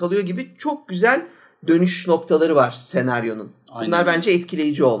zorunda kalıyor gibi çok güzel dönüş noktaları var senaryonun. Aynen. Bunlar bence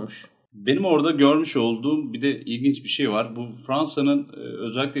etkileyici olmuş. Benim orada görmüş olduğum bir de ilginç bir şey var. Bu Fransa'nın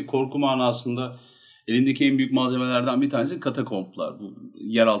özellikle korku manasında elindeki en büyük malzemelerden bir tanesi katakomplar. Bu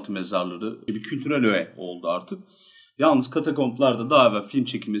yeraltı mezarları bir kültürel öğe oldu artık. Yalnız katakomplarda daha evvel film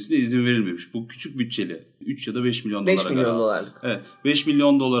çekilmesine izin verilmemiş. Bu küçük bütçeli. 3 ya da 5 milyon dolara. 5 milyon dolarlık. Evet. 5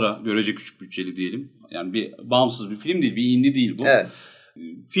 milyon dolara görece küçük bütçeli diyelim. Yani bir bağımsız bir film değil. Bir indie değil bu. Evet.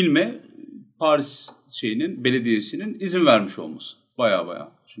 Filme Paris belediyesinin izin vermiş olması.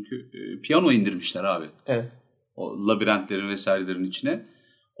 Baya. Çünkü piyano indirmişler abi. Evet. O labirentlerin vesairelerin içine.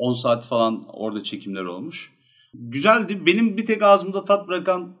 10 saat falan orada çekimler olmuş. Güzeldi. Benim bir tek ağzımda tat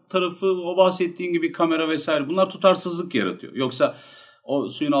bırakan tarafı o bahsettiğin gibi kamera vesaire. Bunlar tutarsızlık yaratıyor. Yoksa o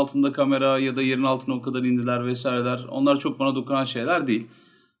suyun altında kamera ya da yerin altına o kadar indiler vesaireler. Onlar çok bana dokunan şeyler değil.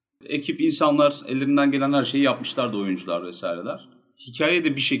 Ekip insanlar ellerinden gelen her şeyi yapmışlardı, oyuncular vesaireler. Hikaye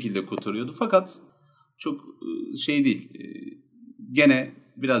de bir şekilde kotarıyordu. Fakat çok şey değil. Gene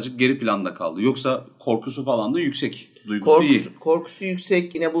birazcık geri planda kaldı. Yoksa korkusu falan da yüksek. Duygusu iyi. Korkusu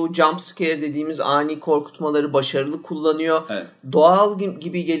yüksek. Yine bu jump scare dediğimiz ani korkutmaları başarılı kullanıyor. Evet. Doğal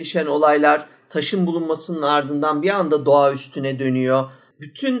gibi gelişen olaylar taşın bulunmasının ardından bir anda doğa üstüne dönüyor.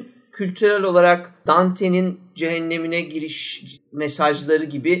 Bütün kültürel olarak Dante'nin cehennemine giriş mesajları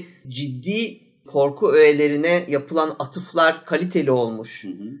gibi ciddi korku öğelerine yapılan atıflar kaliteli olmuş.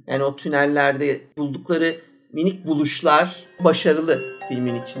 Yani o tünellerde buldukları minik buluşlar başarılı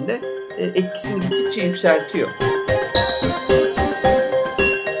filmin içinde. Etkisini gittikçe yükseltiyor.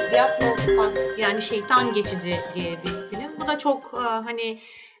 Yani Şeytan Geçidi diye bir film. Bu da çok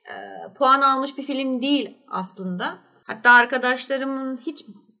puan almış bir film değil aslında. Hatta arkadaşlarımın hiç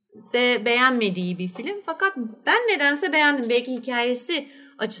beğenmediği bir film. Fakat ben nedense beğendim. Belki hikayesi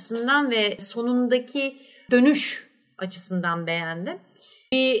açısından ve sonundaki dönüş açısından beğendim.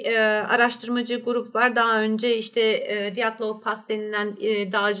 Bir araştırmacı grup var. Daha önce Dyatlov Pass denilen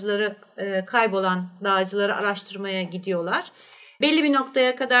dağcıları, kaybolan dağcıları araştırmaya gidiyorlar. Belli bir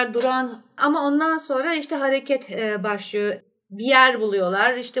noktaya kadar duran ama ondan sonra hareket başlıyor. Bir yer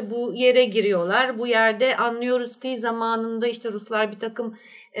buluyorlar. Bu yere giriyorlar. Bu yerde anlıyoruz ki zamanında Ruslar bir takım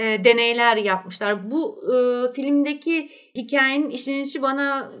deneyler yapmışlar. Bu filmdeki hikayenin işlenişi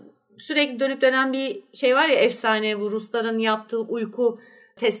bana sürekli dönüp dönen bir şey var ya, efsane, bu Rusların yaptığı uyku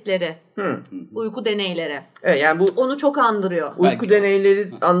testleri. Uyku deneyleri. Evet, yani bu onu çok andırıyor. Uyku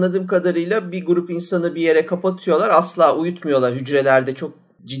deneyleri anladığım kadarıyla bir grup insanı bir yere kapatıyorlar. Asla uyutmuyorlar. Hücrelerde çok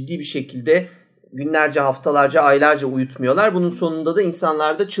ciddi bir şekilde günlerce, haftalarca, aylarca uyutmuyorlar. Bunun sonunda da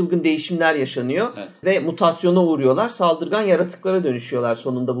insanlarda çılgın değişimler yaşanıyor. Evet. Ve mutasyona uğruyorlar. Saldırgan yaratıklara dönüşüyorlar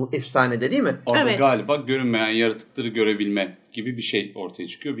sonunda, bu efsanede değil mi? Orada galiba görünmeyen yaratıkları görebilme gibi bir şey ortaya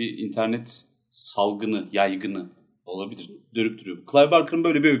çıkıyor. Bir internet salgını, yaygını olabilir. Dönüp duruyor. Clive Barker'ın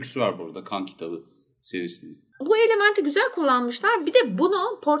böyle bir öyküsü var bu arada. Kan Kitabı serisinde. Bu elementi güzel kullanmışlar. Bir de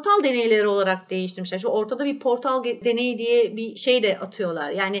bunu portal deneyleri olarak değiştirmişler. Şimdi ortada bir portal deneyi diye bir şey de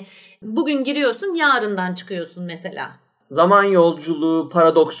atıyorlar. Yani bugün giriyorsun, yarından çıkıyorsun mesela. Zaman yolculuğu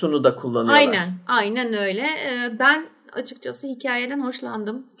paradoksunu da kullanıyorlar. Aynen öyle. Ben açıkçası hikayeden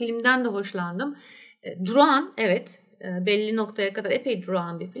hoşlandım. Filmden de hoşlandım. Durağan, evet. Belli noktaya kadar epey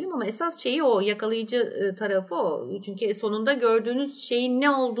durağan bir film ama esas şeyi o, yakalayıcı tarafı o. Çünkü sonunda gördüğünüz şeyin ne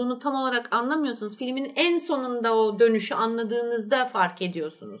olduğunu tam olarak anlamıyorsunuz. Filmin en sonunda o dönüşü anladığınızda fark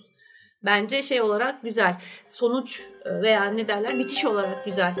ediyorsunuz. Bence şey olarak güzel. Sonuç veya ne derler, bitiş olarak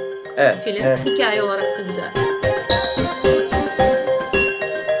güzel film. Evet. Hikaye olarak da güzel.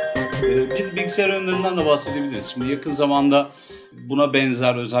 Bir bilgisayar oyunlarından da bahsedebiliriz. Şimdi yakın zamanda buna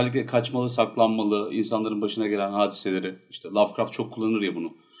benzer, özellikle kaçmalı, saklanmalı, insanların başına gelen hadiseleri, Lovecraft çok kullanır ya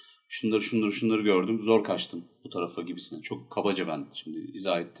bunu. Şunları gördüm, zor kaçtım bu tarafa gibisinden. Çok kabaca ben şimdi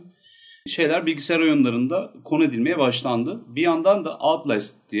izah ettim. Şeyler bilgisayar oyunlarında konu edilmeye başlandı. Bir yandan da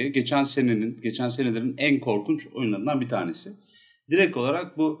Outlast diye geçen senelerin en korkunç oyunlarından bir tanesi. Direkt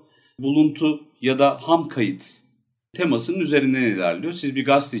olarak bu Buluntu ya da ham kayıt temasının üzerinden ilerliyor. Siz bir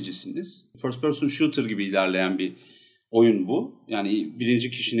gazetecisiniz. First person shooter gibi ilerleyen bir oyun bu. Yani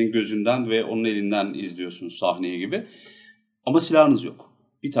birinci kişinin gözünden ve onun elinden izliyorsunuz sahneyi gibi. Ama silahınız yok.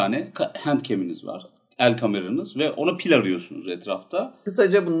 Bir tane handcam'iniz var. El kameranız ve ona pil arıyorsunuz etrafta.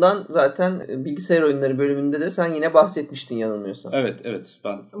 Kısaca bundan zaten bilgisayar oyunları bölümünde de sen yine bahsetmiştin yanılmıyorsam. Evet.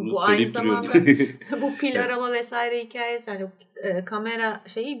 Ben bunu bu söyleyip duruyorum. Bu pil arama vesaire hikayesi. Yani kamera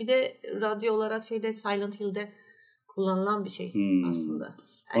şeyi, bir de radyo olarak Silent Hill'de kullanılan bir şey aslında.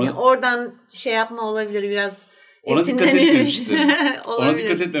 Yani oradan şey yapma olabilir biraz. Ona dikkat etmemiştim. Ona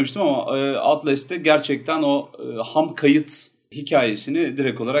dikkat etmemiştim ama Outlast'te gerçekten o ham kayıt hikayesini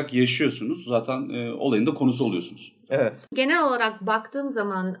direkt olarak yaşıyorsunuz. Zaten olayın da konusu oluyorsunuz. Evet. Genel olarak baktığım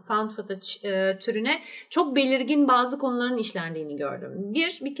zaman found footage türüne çok belirgin bazı konuların işlendiğini gördüm.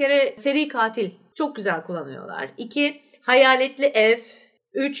 Bir kere seri katil çok güzel kullanıyorlar. 2, hayaletli ev.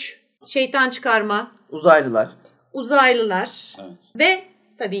 3, şeytan çıkarma. Uzaylılar. Evet. Ve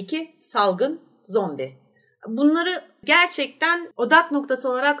tabii ki salgın zombi. Bunları gerçekten odak noktası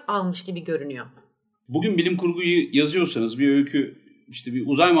olarak almış gibi görünüyor. Bugün bilim kurguyu yazıyorsanız, bir öykü, bir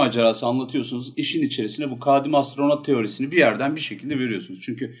uzay macerası anlatıyorsunuz, işin içerisine bu kadim astronot teorisini bir yerden bir şekilde veriyorsunuz.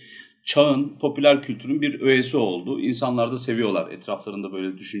 Çünkü çağın, popüler kültürün bir öğesi oldu. İnsanlar da seviyorlar, etraflarında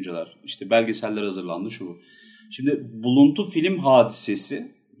böyle düşünceler. Belgeseller hazırlandı, şu bu. Şimdi Buluntu film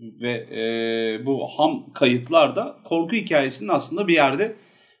hadisesi ve bu ham kayıtlar da korku hikayesinin aslında bir yerde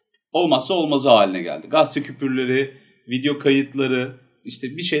olmazsa olmazı haline geldi. Gazete küpürleri, video kayıtları,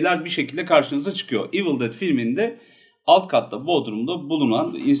 işte bir şeyler bir şekilde karşınıza çıkıyor. Evil Dead filminde alt katta Bodrum'da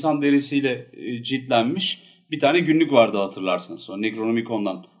bulunan insan derisiyle ciltlenmiş bir tane günlük vardı hatırlarsanız. Sonra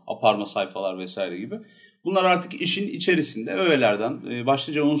Necronomicon'dan aparma sayfalar vesaire gibi. Bunlar artık işin içerisinde öğelerden,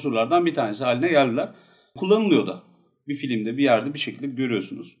 başlıca unsurlardan bir tanesi haline geldiler. Kullanılıyor da. Bir filmde, bir yerde bir şekilde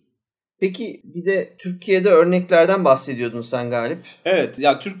görüyorsunuz. Peki bir de Türkiye'de örneklerden bahsediyordun sen Galip. Evet,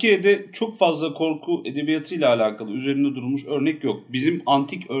 ya Türkiye'de çok fazla korku edebiyatıyla alakalı üzerinde durulmuş örnek yok. Bizim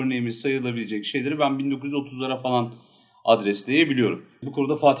antik örneğimiz sayılabilecek şeyleri ben 1930'lara falan adresleyebiliyorum. Bu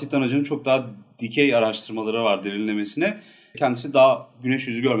konuda Fatih Tanacı'nın çok daha dikey araştırmaları var derinlemesine. Kendisi daha güneş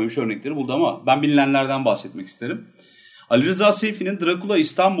yüzü görmemiş örnekleri buldu ama ben bilinenlerden bahsetmek isterim. Ali Rıza Seyfi'nin Drakula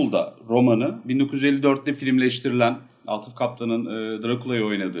İstanbul'da romanı 1954'te filmleştirilen Atıf Kaptan'ın Drakula'yı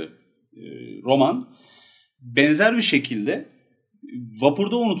oynadığı roman benzer bir şekilde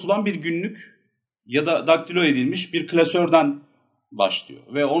vapurda unutulan bir günlük ya da daktilo edilmiş bir klasörden başlıyor.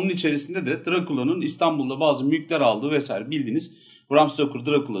 Ve onun içerisinde de Drakula'nın İstanbul'da bazı mülkler aldığı vesaire bildiğiniz Bram Stoker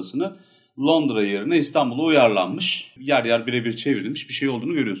Drakula'sını Londra yerine İstanbul'a uyarlanmış, yer yer birebir çevrilmiş bir şey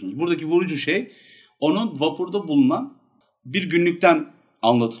olduğunu görüyorsunuz. Buradaki vurucu şey onun vapurda bulunan bir günlükten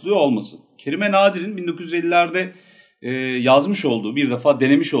anlatılıyor olması. Kerime Nadir'in 1950'lerde yazmış olduğu, bir defa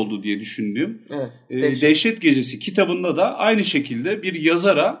denemiş olduğu diye düşündüğüm Dehşet Gecesi kitabında da aynı şekilde bir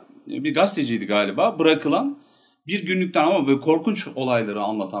yazara, bir gazeteciydi galiba, bırakılan bir günlükten ama böyle korkunç olayları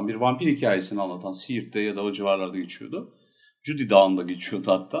anlatan, bir vampir hikayesini anlatan, Siirt'te ya da o civarlarda geçiyordu. Cudi Dağı'nda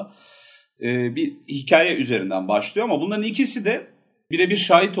geçiyordu hatta. Bir hikaye üzerinden başlıyor ama bunların ikisi de birebir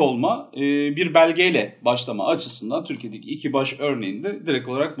şahit olma, bir belgeyle başlama açısından Türkiye'deki iki baş örneğinde direkt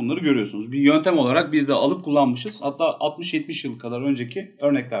olarak bunları görüyorsunuz. Bir yöntem olarak biz de alıp kullanmışız. Hatta 60-70 yıl kadar önceki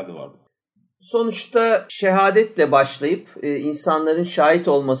örnekler de vardı. Sonuçta şehadetle başlayıp, insanların şahit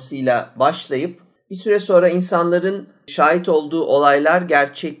olmasıyla başlayıp, bir süre sonra insanların şahit olduğu olaylar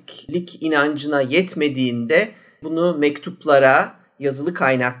gerçeklik inancına yetmediğinde bunu mektuplara, yazılı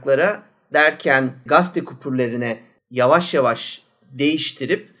kaynaklara derken gazete kupürlerine yavaş yavaş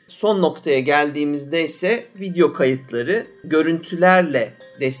değiştirip son noktaya geldiğimizde ise video kayıtları, görüntülerle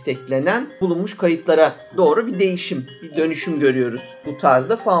desteklenen bulunmuş kayıtlara doğru bir değişim, bir dönüşüm görüyoruz. Bu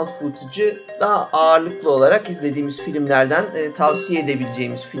tarzda found footage'ı daha ağırlıklı olarak izlediğimiz filmlerden tavsiye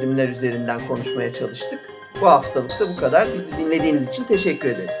edebileceğimiz filmler üzerinden konuşmaya çalıştık. Bu haftalık da bu kadar. Bizi dinlediğiniz için teşekkür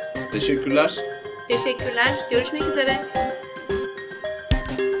ederiz. Teşekkürler. Teşekkürler. Görüşmek üzere.